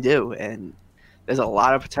can do, and there's a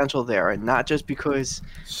lot of potential there. And not just because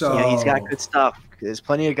he's got good stuff. There's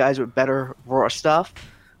plenty of guys with better raw stuff,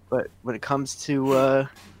 but when it comes to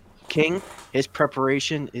King, his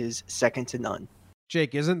preparation is second to none.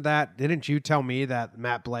 Jake, didn't you tell me that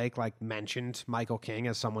Matt Blake mentioned Michael King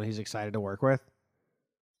as someone he's excited to work with?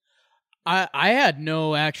 I had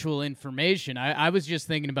no actual information. I was just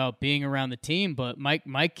thinking about being around the team, but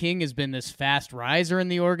Mike King has been this fast riser in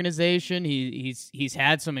the organization. He's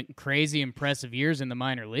had some crazy impressive years in the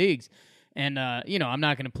minor leagues. And I'm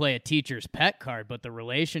not going to play a teacher's pet card, but the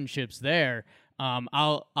relationships there,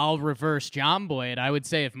 I'll reverse John Boy it. I would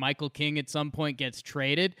say if Michael King at some point gets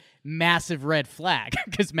traded, massive red flag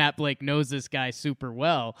because Matt Blake knows this guy super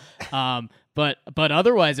well. But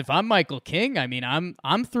otherwise, if I'm Michael King, I mean,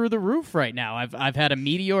 I'm through the roof right now. I've had a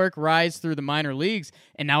meteoric rise through the minor leagues,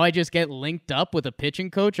 and now I just get linked up with a pitching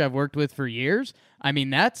coach I've worked with for years. I mean,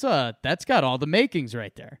 that's got all the makings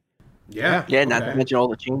right there. Yeah, not to mention all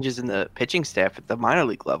the changes in the pitching staff at the minor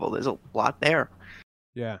league level. There's a lot there.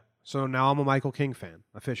 Yeah. So now I'm a Michael King fan,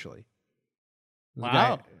 officially.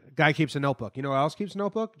 Wow. Guy keeps a notebook. You know who else keeps a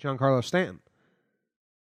notebook? Giancarlo Stanton.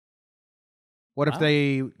 What if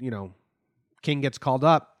they, King gets called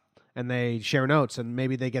up and they share notes and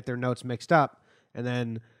maybe they get their notes mixed up and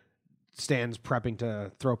then Stan's prepping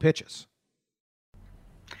to throw pitches?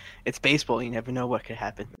 It's baseball. You never know what could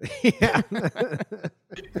happen. Yeah.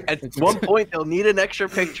 At one point, they'll need an extra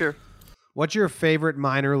picture. What's your favorite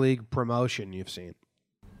minor league promotion you've seen?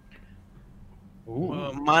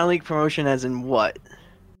 Minor league promotion as in what?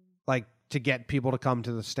 Like to get people to come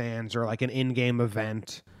to the stands or like an in-game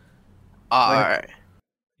event. All right.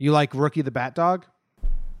 You like Rookie the Bat Dog?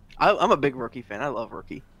 I'm a big Rookie fan. I love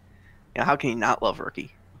Rookie. How can you not love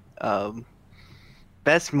Rookie?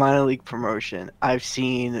 Best minor league promotion. I've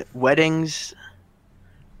seen weddings.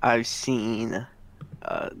 I've seen,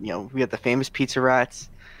 we got the famous Pizza Rats.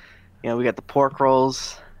 We got the pork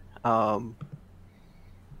rolls. I'm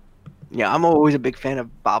always a big fan of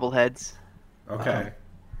bobbleheads. Okay.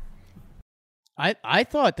 I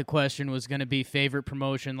thought the question was going to be favorite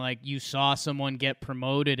promotion, like you saw someone get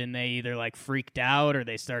promoted and they either freaked out or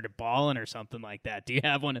they started balling or something like that. Do you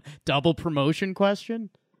have one double promotion question?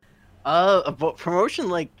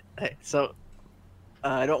 Promotion I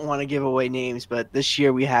don't want to give away names, but this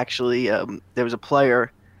year we actually there was a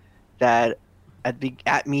player that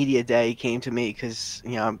at media day came to me because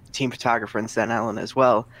I'm a team photographer in Staten Island as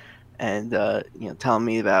well, and telling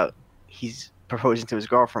me about he's proposing to his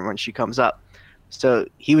girlfriend when she comes up. So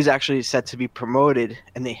he was actually set to be promoted,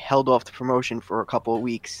 and they held off the promotion for a couple of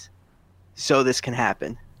weeks so this can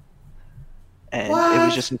happen. And It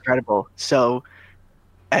was just incredible. So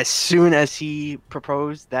as soon as he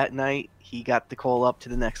proposed that night, he got the call up to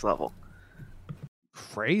the next level.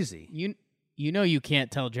 Crazy. You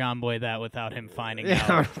can't tell John Boy that without him finding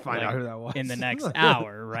out who that was in the next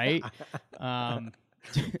hour, right?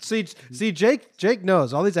 See, Jake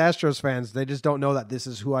knows. All these Astros fans, they just don't know that this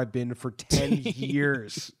is who I've been for 10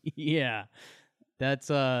 years. Yeah.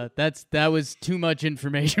 That was too much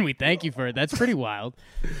information. We thank you for it. That's pretty wild.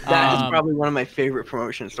 That is probably one of my favorite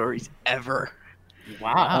promotion stories ever.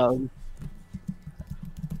 Wow.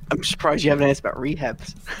 I'm surprised you haven't asked about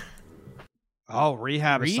rehabs. Oh,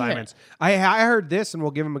 rehab assignments. I heard this, and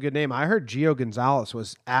we'll give him a good name. I heard Gio Gonzalez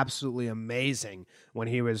was absolutely amazing when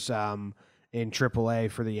he was in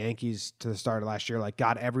AAA for the Yankees to the start of last year.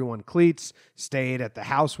 Got everyone cleats, stayed at the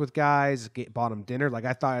house with guys, bought them dinner.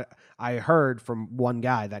 I heard from one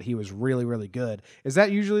guy that he was really, really good. Is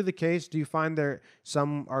that usually the case? Do you find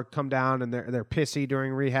some are come down and they're pissy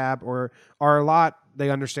during rehab, or are a lot they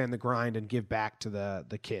understand the grind and give back to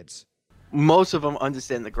the kids? Most of them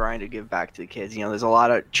understand the grind to give back to the kids. There's a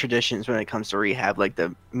lot of traditions when it comes to rehab, like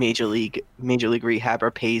the major league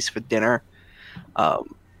rehabber pays for dinner.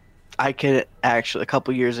 I could actually, a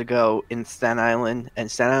couple years ago in Staten Island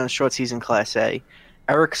short season Class A,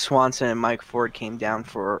 Eric Swanson and Mike Ford came down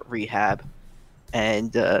for rehab,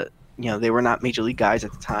 and they were not major league guys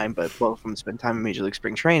at the time, but both of them spent time in major league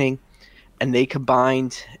spring training, and they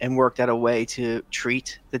combined and worked out a way to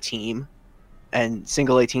treat the team. And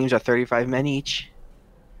single A teams are 35 men each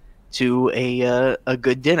to a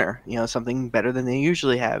good dinner, something better than they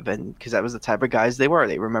usually have. And because that was the type of guys they were.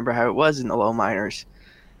 They remember how it was in the low minors.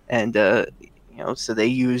 And, so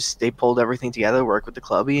they pulled everything together, worked with the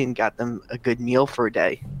clubby, and got them a good meal for a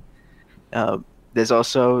day. There's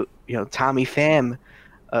also, Tommy Pham.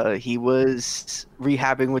 He was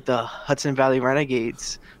rehabbing with the Hudson Valley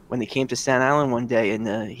Renegades when they came to Staten Island one day,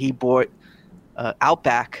 and he bought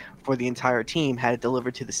Outback for the entire team, had it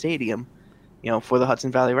delivered to the stadium, for the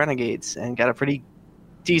Hudson Valley Renegades, and got a pretty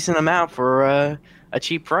decent amount for a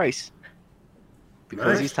cheap price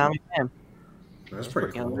because he's Tommy Pham. That's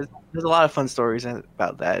pretty cool. There's a lot of fun stories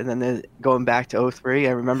about that. And then going back to 2003,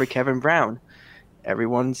 I remember Kevin Brown.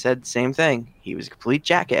 Everyone said the same thing. He was a complete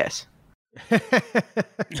jackass.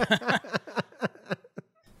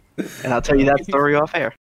 And I'll tell you that story off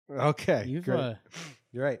air. Okay, You've great.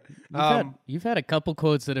 You're right. you've had a couple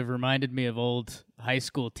quotes that have reminded me of old high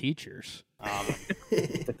school teachers.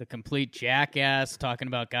 The complete jackass talking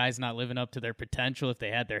about guys not living up to their potential if they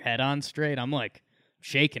had their head on straight. I'm like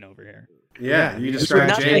shaking over here. Yeah, you We're described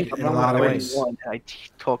not Jake saying in a lot of I'm ways. one, I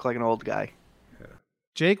talk like an old guy.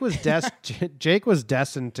 Jake was Jake was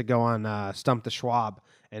destined to go on Stump the Schwab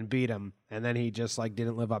and beat him, and then he just like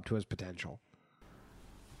didn't live up to his potential.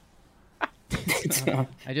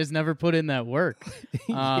 I just never put in that work.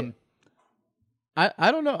 I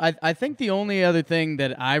don't know. I think the only other thing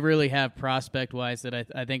that I really have prospect wise that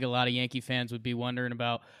I think a lot of Yankee fans would be wondering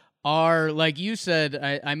about are, like you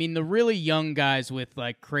said, I mean, the really young guys with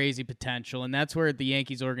like crazy potential, and that's where the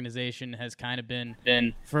Yankees organization has kind of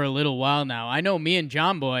been for a little while now. I know me and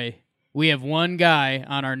John Boy, we have one guy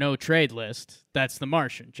on our no trade list. That's the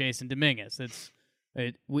Martian, Jason Dominguez.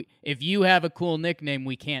 If you have a cool nickname,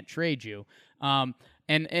 we can't trade you. And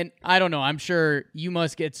I don't know. I'm sure you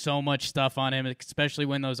must get so much stuff on him, especially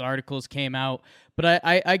when those articles came out. But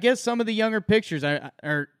I guess some of the younger pictures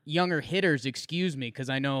are younger hitters, excuse me, because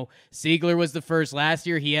I know Siegler was the first last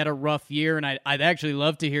year. He had a rough year, and I'd actually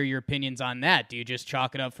love to hear your opinions on that. Do you just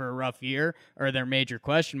chalk it up for a rough year, or are there major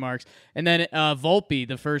question marks? And then Volpe,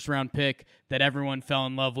 the first-round pick that everyone fell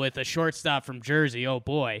in love with, a shortstop from Jersey. Oh,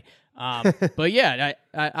 boy. But yeah,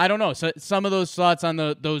 I don't know. So some of those thoughts on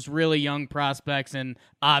those really young prospects, and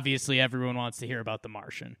obviously everyone wants to hear about the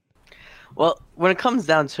Martian. Well, when it comes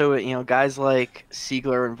down to it, guys like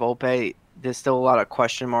Siegler and Volpe, there's still a lot of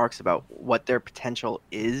question marks about what their potential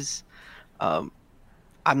is. I'm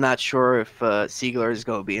not sure if Siegler is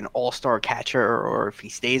going to be an all-star catcher or if he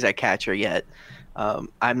stays at catcher yet.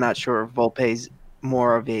 I'm not sure if Volpe's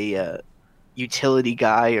more of a utility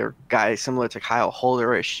guy or guy similar to Kyle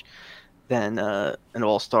Holder-ish than an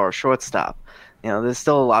all-star shortstop. There's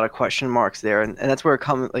still a lot of question marks there, and that's where it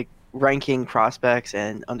comes, like, ranking prospects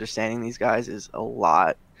and understanding these guys is a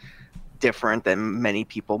lot different than many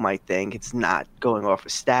people might think. It's not going off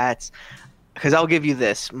of stats, because I'll give you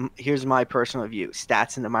this. Here's my personal view.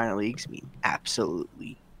 Stats in the minor leagues mean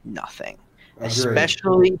absolutely nothing,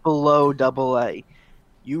 especially below AA.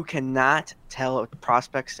 You cannot tell a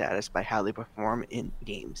prospect status by how they perform in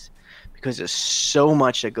games, because there's so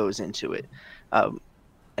much that goes into it.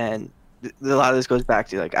 And a lot of this goes back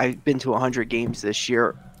to, like, I've been to 100 games this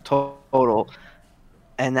year total,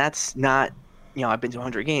 and that's not, I've been to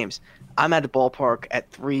 100 games. I'm at the ballpark at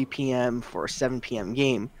 3 p.m. for a 7 p.m.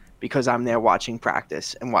 game because I'm there watching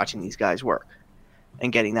practice and watching these guys work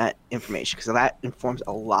and getting that information, because that informs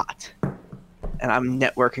a lot. And I'm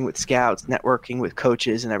networking with scouts, networking with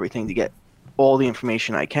coaches and everything to get all the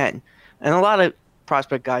information I can. And a lot of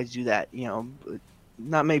prospect guys do that.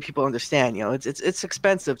 Not many people understand. It's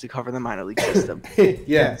expensive to cover the minor league system.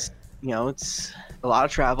 Yeah. It's a lot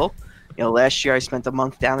of travel. Last year I spent a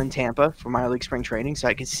month down in Tampa for minor league spring training, so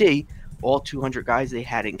I could see all 200 guys they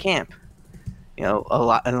had in camp. A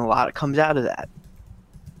lot comes out of that.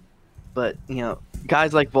 But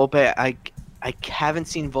guys like Volpe, I haven't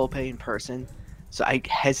seen Volpe in person, so I'm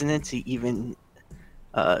hesitant to even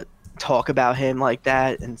talk about him like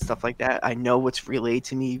that and stuff like that. I know what's relayed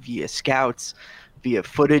to me via scouts, via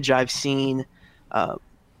footage I've seen,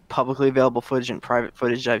 publicly available footage and private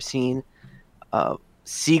footage I've seen.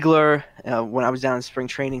 Siegler, when I was down in spring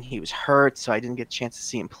training, he was hurt, so I didn't get a chance to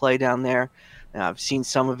see him play down there. I've seen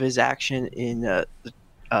some of his action in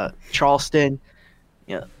Charleston.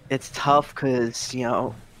 It's tough because,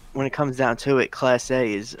 when it comes down to it, Class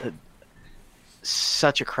A is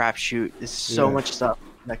such a crapshoot. There's so much stuff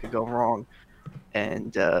that could go wrong.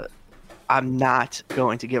 And I'm not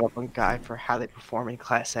going to give up on a guy for how they perform in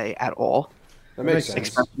Class A at all. That makes sense.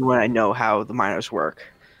 Especially when I know how the minors work.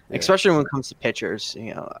 Yeah. Especially when it comes to pitchers.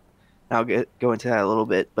 I'll go into that a little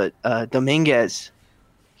bit. But Dominguez,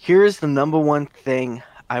 here's the number one thing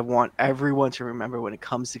I want everyone to remember when it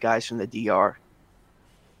comes to guys from the DR.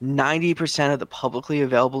 90% of the publicly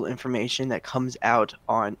available information that comes out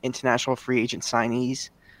on international free agent signees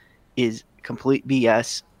is complete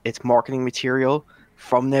BS. It's marketing material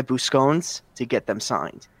from their Buscones to get them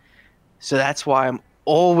signed. So that's why I'm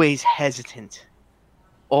always hesitant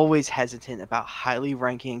about highly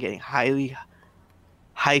ranking and getting highly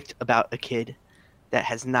hyped about a kid that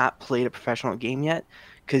has not played a professional game yet,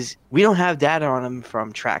 because we don't have data on him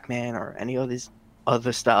from TrackMan or any of this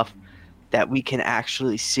other stuff that we can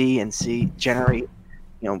actually generate,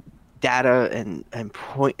 data and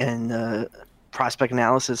point and prospect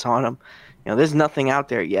analysis on him. There's nothing out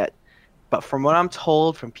there yet. But from what I'm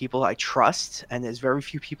told from people I trust, and there's very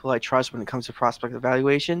few people I trust when it comes to prospect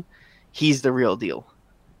evaluation, he's the real deal.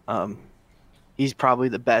 He's probably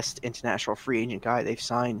the best international free agent guy they've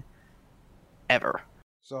signed ever.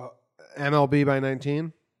 So MLB by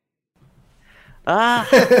 19.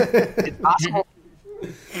 It's possible.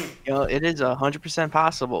 It is 100%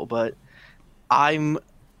 possible, but I'm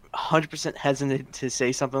 100% hesitant to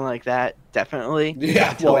say something like that. Definitely,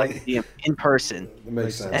 until I see him in person. That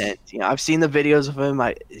makes sense. And I've seen the videos of him.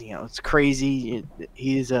 It's crazy.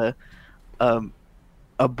 He's a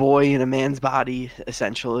boy in a man's body,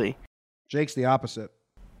 essentially. Jake's the opposite.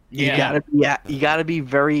 You gotta be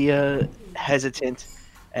very hesitant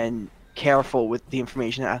and careful with the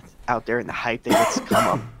information out there and the hype that gets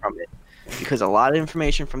come up from it, because a lot of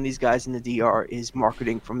information from these guys in the DR is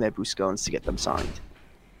marketing from their Buscones to get them signed.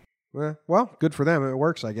 Well, good for them. It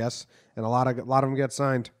works, I guess, and a lot of them get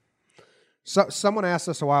signed. So someone asked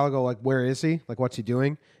us a while ago, like, where is he? Like, what's he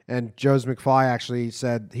doing? And Joe's McFly actually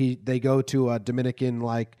said they go to a Dominican,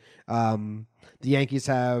 like, the Yankees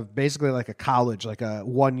have basically like a college, like a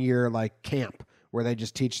 1 year like camp where they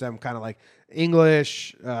just teach them kind of like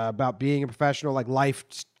English, about being a professional, like life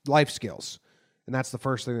skills, and that's the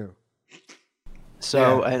first thing.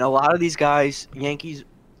 So, and a lot of these guys, Yankees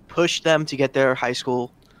push them to get their high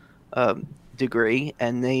school degree,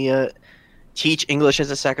 and they teach English as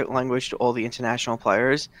a second language to all the international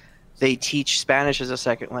players. They teach Spanish as a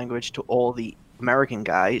second language to all the American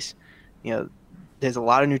guys. There's a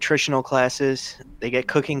lot of nutritional classes. They get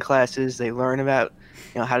cooking classes. They learn about,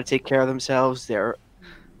 how to take care of themselves. They're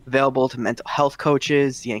available to mental health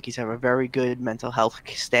coaches. The Yankees have a very good mental health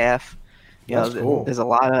staff. That's cool. There's a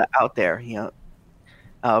lot out there.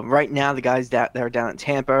 Right now the guys that are down in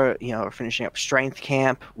Tampa, are finishing up strength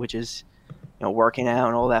camp, which is, working out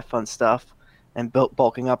and all that fun stuff, and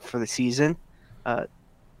bulking up for the season.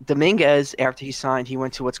 Dominguez, after he signed, he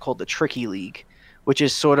went to what's called the Tricky League, which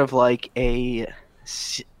is sort of like a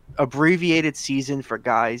abbreviated season for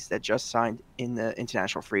guys that just signed in the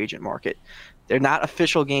international free agent market. They're not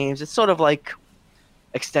official games. It's sort of like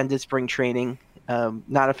extended spring training,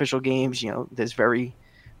 not official games. There's very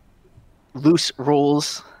loose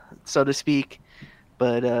rules, so to speak,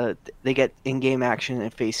 but they get in-game action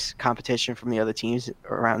and face competition from the other teams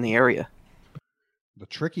around the area. The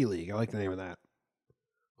Tricky League. I like the name of that.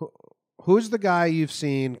 Who's the guy you've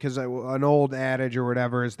seen? Because an old adage or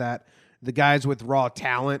whatever is that the guys with raw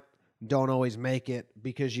talent don't always make it,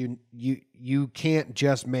 because you can't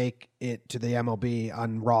just make it to the MLB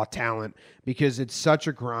on raw talent, because it's such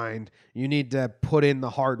a grind. You need to put in the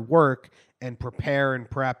hard work and prepare and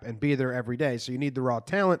prep and be there every day. So you need the raw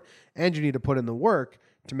talent and you need to put in the work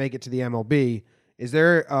to make it to the MLB. Is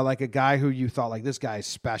there like a guy who you thought, like, this guy is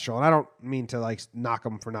special? And I don't mean to like knock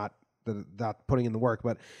him for not putting in the work,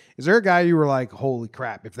 but is there a guy you were like, holy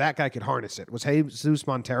crap, if that guy could harness it? Was Jesus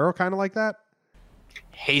Montero kind of like that?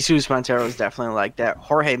 Jesus Montero is definitely like that.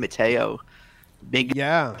 Jorge Mateo, big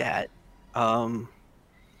that. I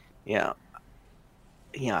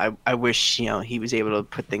wish he was able to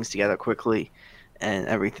put things together quickly and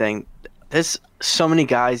everything. There's so many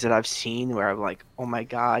guys that I've seen where I'm like, oh my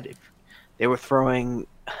god, if they were throwing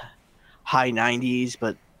high 90s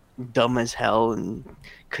but dumb as hell and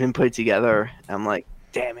couldn't put it together. I'm like,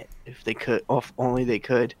 damn it, if they could, if only they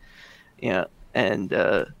could. And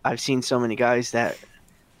I've seen so many guys that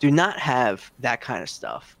do not have that kind of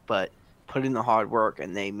stuff, but put in the hard work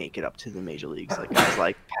and they make it up to the major leagues, like guys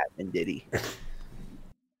like Pat and Diddy.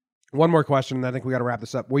 One more question, and I think we got to wrap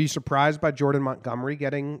this up. Were you surprised by Jordan Montgomery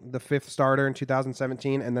getting the 5th starter in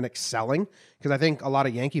 2017 and then excelling? Because I think a lot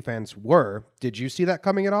of Yankee fans were. Did you see that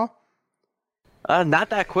coming at all? Not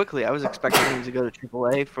that quickly. I was expecting him to go to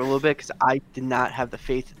AAA for a little bit, because I did not have the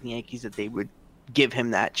faith in the Yankees that they would give him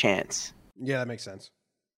that chance. Yeah, that makes sense.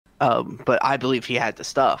 But I believe he had the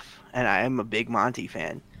stuff, and I am a big Monty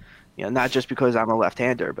fan. Not just because I'm a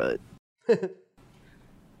left-hander, but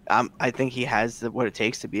I think he has what it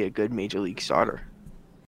takes to be a good major league starter.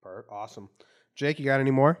 Awesome. Jake, you got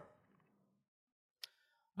any more?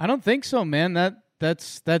 I don't think so, man.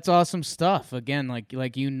 That's awesome stuff. Again, like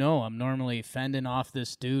I'm normally fending off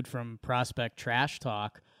this dude from Prospect Trash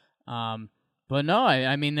Talk. But no,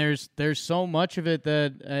 I mean, there's so much of it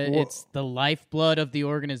that it's the lifeblood of the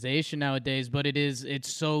organization nowadays. But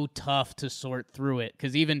it's so tough to sort through it,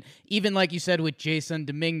 because even like you said with Jason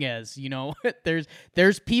Dominguez,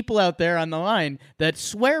 there's people out there on the line that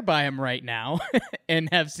swear by him right now and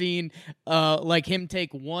have seen like him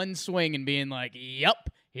take one swing and being like,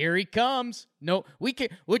 "Yep, here he comes. No,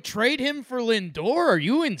 would trade him for Lindor. Are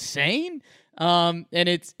you insane?" And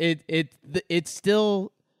it's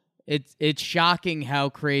still. It's shocking how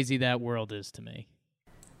crazy that world is to me.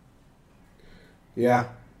 Yeah.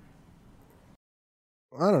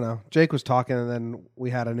 I don't know. Jake was talking, and then we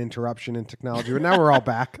had an interruption in technology, but now we're all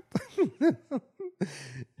back.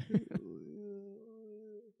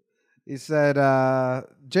 He said,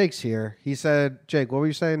 Jake's here. He said, Jake, what were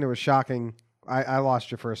you saying? It was shocking. I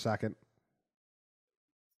lost you for a second.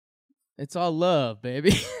 It's all love,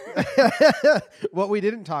 baby. What we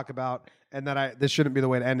didn't talk about, and that this shouldn't be the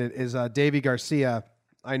way to end it, is Davy Garcia.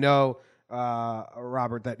 I know,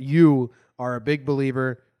 Robert, that you are a big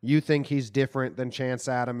believer. You think he's different than Chance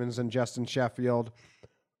Adams and Justin Sheffield.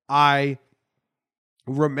 I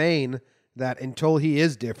remain that until he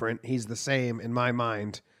is different, he's the same in my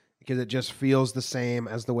mind, because it just feels the same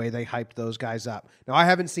as the way they hyped those guys up. Now, I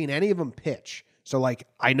haven't seen any of them pitch, so like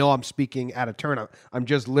I know I'm speaking at a turn. I'm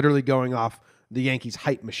just literally going off the Yankees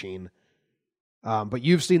hype machine. But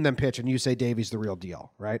you've seen them pitch, and you say Davy's the real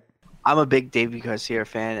deal, right? I'm a big Davey Garcia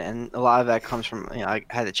fan, and a lot of that comes from, I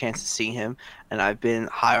had a chance to see him, and I've been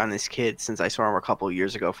high on this kid since I saw him a couple of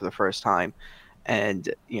years ago for the first time.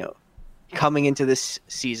 And, coming into this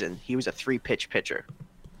season, he was a 3-pitch pitcher.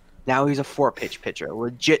 Now he's a 4-pitch pitcher, a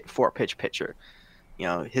legit 4-pitch pitcher.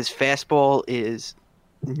 His fastball is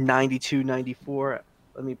 92, 94.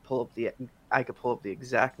 Let me pull up I could pull up the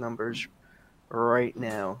exact numbers right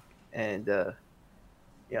now. And,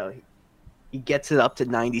 he gets it up to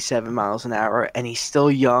 97 miles an hour, and he's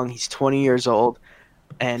still young. He's 20 years old.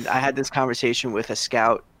 And I had this conversation with a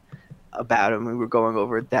scout about him. We were going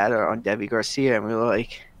over data on Deivi Garcia, and we were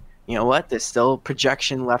like, you know what? There's still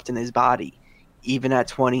projection left in his body. Even at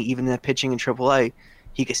 20, even at pitching in AAA,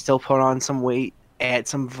 he could still put on some weight, add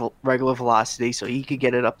some regular velocity, so he could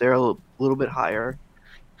get it up there a little bit higher.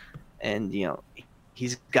 And,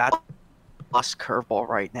 he's got plus curveball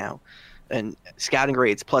right now. And scouting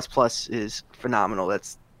grades plus is phenomenal.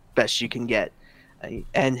 That's best you can get.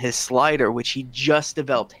 And his slider, which he just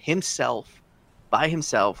developed by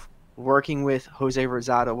himself, working with Jose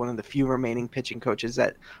Rosado, one of the few remaining pitching coaches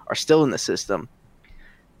that are still in the system.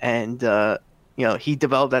 And, he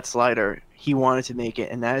developed that slider. He wanted to make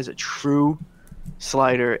it, and that is a true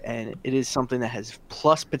slider, and it is something that has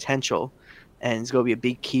plus potential, and it's going to be a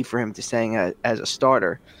big key for him to staying as a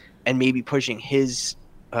starter and maybe pushing his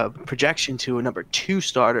projection to a number 2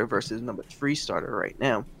 starter versus a number 3 starter right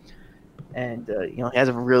now. And, he has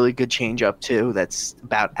a really good changeup too. That's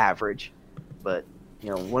about average. But,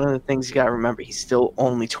 one of the things you got to remember, he's still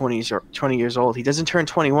only 20 years old. He doesn't turn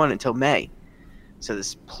 21 until May. So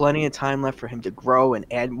there's plenty of time left for him to grow and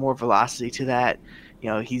add more velocity to that.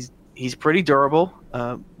 He's pretty durable.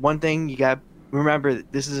 One thing you got to remember,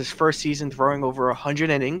 this is his first season throwing over 100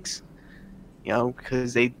 innings,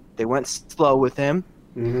 because they went slow with him.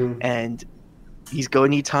 Mm-hmm. And he's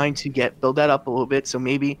going to need time to build that up a little bit. So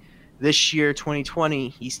maybe this year, 2020,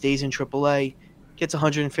 he stays in AAA, gets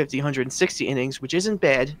 150, 160 innings, which isn't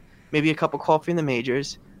bad. Maybe a cup of coffee in the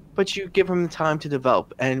majors, but you give him the time to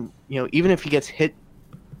develop. And, even if he gets hit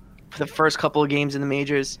for the first couple of games in the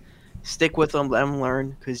majors, stick with him, let him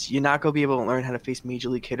learn, because you're not going to be able to learn how to face major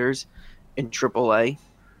league hitters in AAA.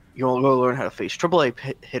 You're only going to learn how to face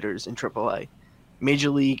AAA hitters in AAA.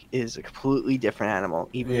 Major League is a completely different animal,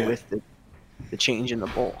 even with the change in the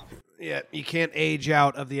ball. Yeah, you can't age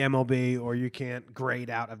out of the MLB, or you can't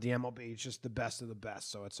grade out of the MLB. It's just the best of the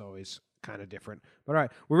best, so it's always kind of different. But all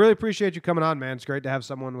right, we really appreciate you coming on, man. It's great to have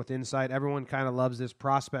someone with insight. Everyone kind of loves this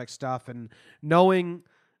prospect stuff, and knowing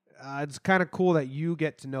it's kind of cool that you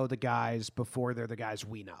get to know the guys before they're the guys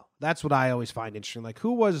we know. That's what I always find interesting. Like,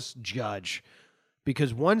 who was Judge?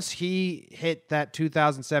 Because once he hit that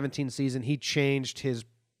 2017 season, he changed his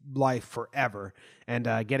life forever. And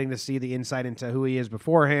getting to see the insight into who he is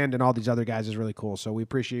beforehand and all these other guys is really cool. So we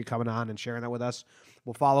appreciate you coming on and sharing that with us.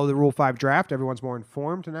 We'll follow the Rule 5 draft. Everyone's more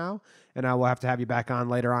informed now. And we'll have to have you back on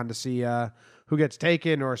later on to see who gets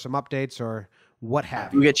taken or some updates or what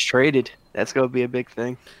have you. Who gets traded? That's going to be a big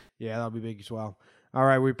thing. Yeah, that'll be big as well. All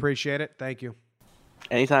right, we appreciate it. Thank you.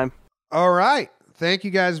 Anytime. All right. Thank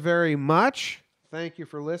you guys very much. Thank you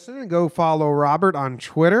for listening. Go follow Robert on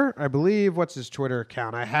Twitter. I believe, what's his Twitter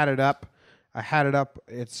account? I had it up.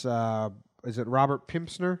 It's, is it Robert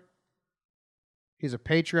Pimpsner? He's a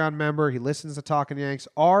Patreon member. He listens to Talking Yanks.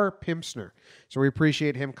 R. Pimpsner. So we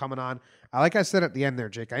appreciate him coming on. Like I said at the end there,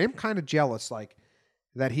 Jake, I am kind of jealous, like,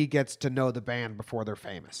 that he gets to know the band before they're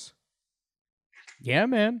famous. Yeah,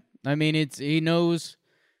 man. I mean, he knows.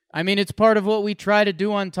 I mean, it's part of what we try to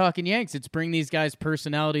do on Talking Yanks. It's bring these guys'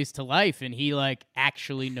 personalities to life, and he,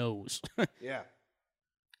 actually knows. Yeah.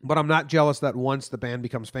 But I'm not jealous that once the band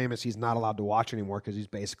becomes famous, he's not allowed to watch anymore because he's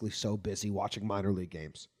basically so busy watching minor league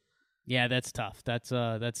games. Yeah, that's tough.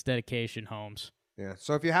 That's dedication, Holmes. Yeah.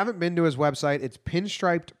 So if you haven't been to his website, it's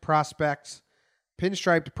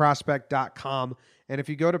pinstripedprospects.com. And if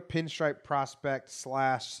you go to Pinstripe Prospect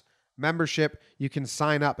 / membership, you can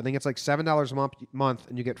sign up. I think it's like $7 a month,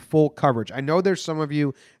 and you get full coverage. I know there's some of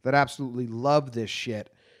you that absolutely love this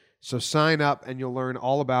shit. So sign up, and you'll learn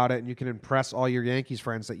all about it, and you can impress all your Yankees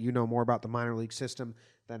friends that you know more about the minor league system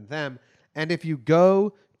than them. And if you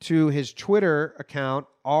go to his Twitter account,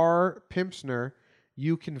 rpimpsner,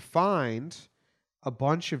 you can find a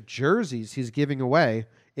bunch of jerseys he's giving away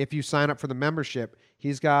if you sign up for the membership.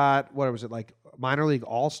 He's got, what was it, like minor league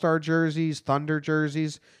all-star jerseys, Thunder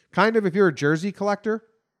jerseys. Kind of, if you're a jersey collector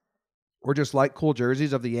or just like cool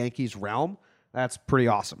jerseys of the Yankees realm, that's pretty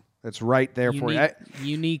awesome. It's right there for you.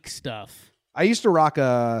 Unique stuff. I used to rock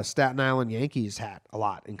a Staten Island Yankees hat a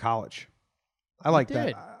lot in college. I like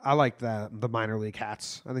that. I like the minor league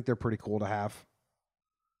hats. I think they're pretty cool to have.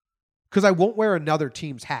 Because I won't wear another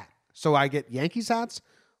team's hat. So I get Yankees hats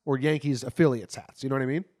or Yankees affiliates hats. You know what I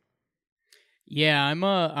mean?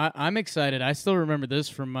 Yeah, I'm excited. I still remember this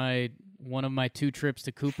from one of my 2 trips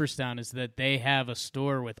to Cooperstown, is that they have a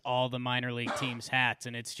store with all the minor league teams' hats,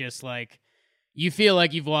 and it's just like you feel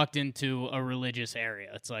like you've walked into a religious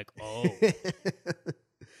area. It's like, oh.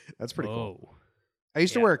 That's pretty cool. I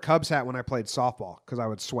used to wear a Cubs hat when I played softball because I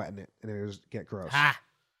would sweat in it and it would get gross. Ha!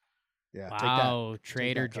 Yeah, wow, take that.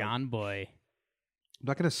 Trader Take that, John boy. I'm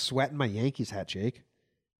not going to sweat in my Yankees hat, Jake.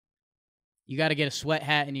 You got to get a sweat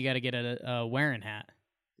hat and you got to get a wearing hat.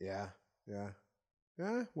 Yeah.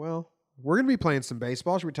 Well, we're going to be playing some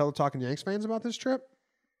baseball. Should we tell the Talking Yanks fans about this trip?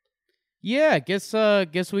 Yeah,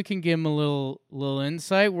 guess we can give them a little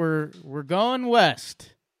insight. We're going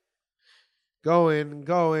west. Going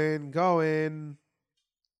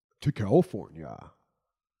to California.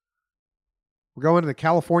 We're going to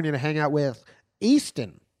California to hang out with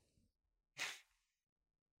Easton.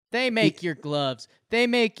 They make your gloves. They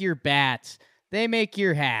make your bats. They make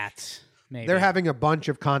your hats. Maybe. They're having a bunch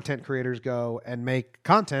of content creators go and make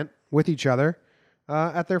content with each other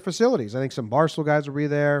at their facilities. I think some Barstool guys will be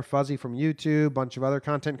there, Fuzzy from YouTube, a bunch of other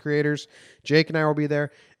content creators. Jake and I will be there.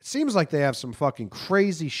 It seems like they have some fucking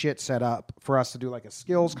crazy shit set up for us to do like a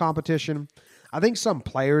skills competition. I think some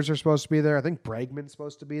players are supposed to be there. I think Bregman's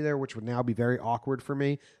supposed to be there, which would now be very awkward for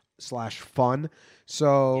me / fun.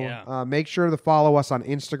 So make sure to follow us on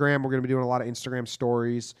Instagram. We're going to be doing a lot of Instagram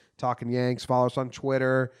stories, Talking Yanks. Follow us on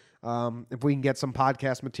Twitter. If we can get some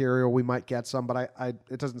podcast material, we might get some, but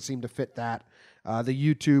it doesn't seem to fit that. The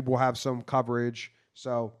YouTube will have some coverage.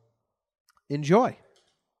 So enjoy.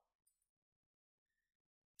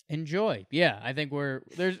 Yeah, I think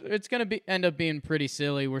it's going to end up being pretty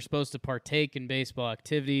silly. We're supposed to partake in baseball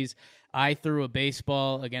activities. I threw a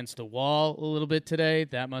baseball against a wall a little bit today.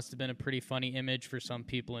 That must have been a pretty funny image for some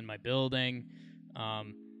people in my building.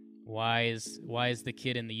 Why is the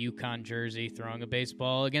kid in the Yukon jersey throwing a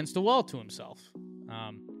baseball against a wall to himself?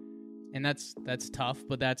 And that's tough,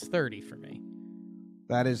 but that's 30 for me.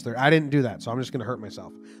 That is there. I didn't do that, so I'm just going to hurt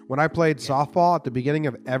myself. When I played softball at the beginning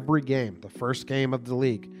of every game, the first game of the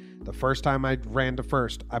league, the first time I ran to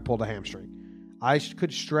first, I pulled a hamstring. I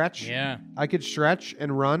could stretch. Yeah. I could stretch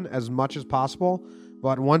and run as much as possible,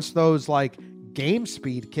 but once those like game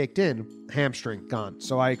speed kicked in, hamstring gone.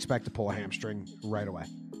 So I expect to pull a hamstring right away.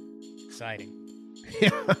 Exciting.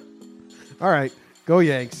 Yeah. All right. Go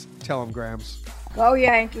Yanks. Tell them, Grams. Go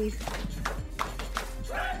Yankees.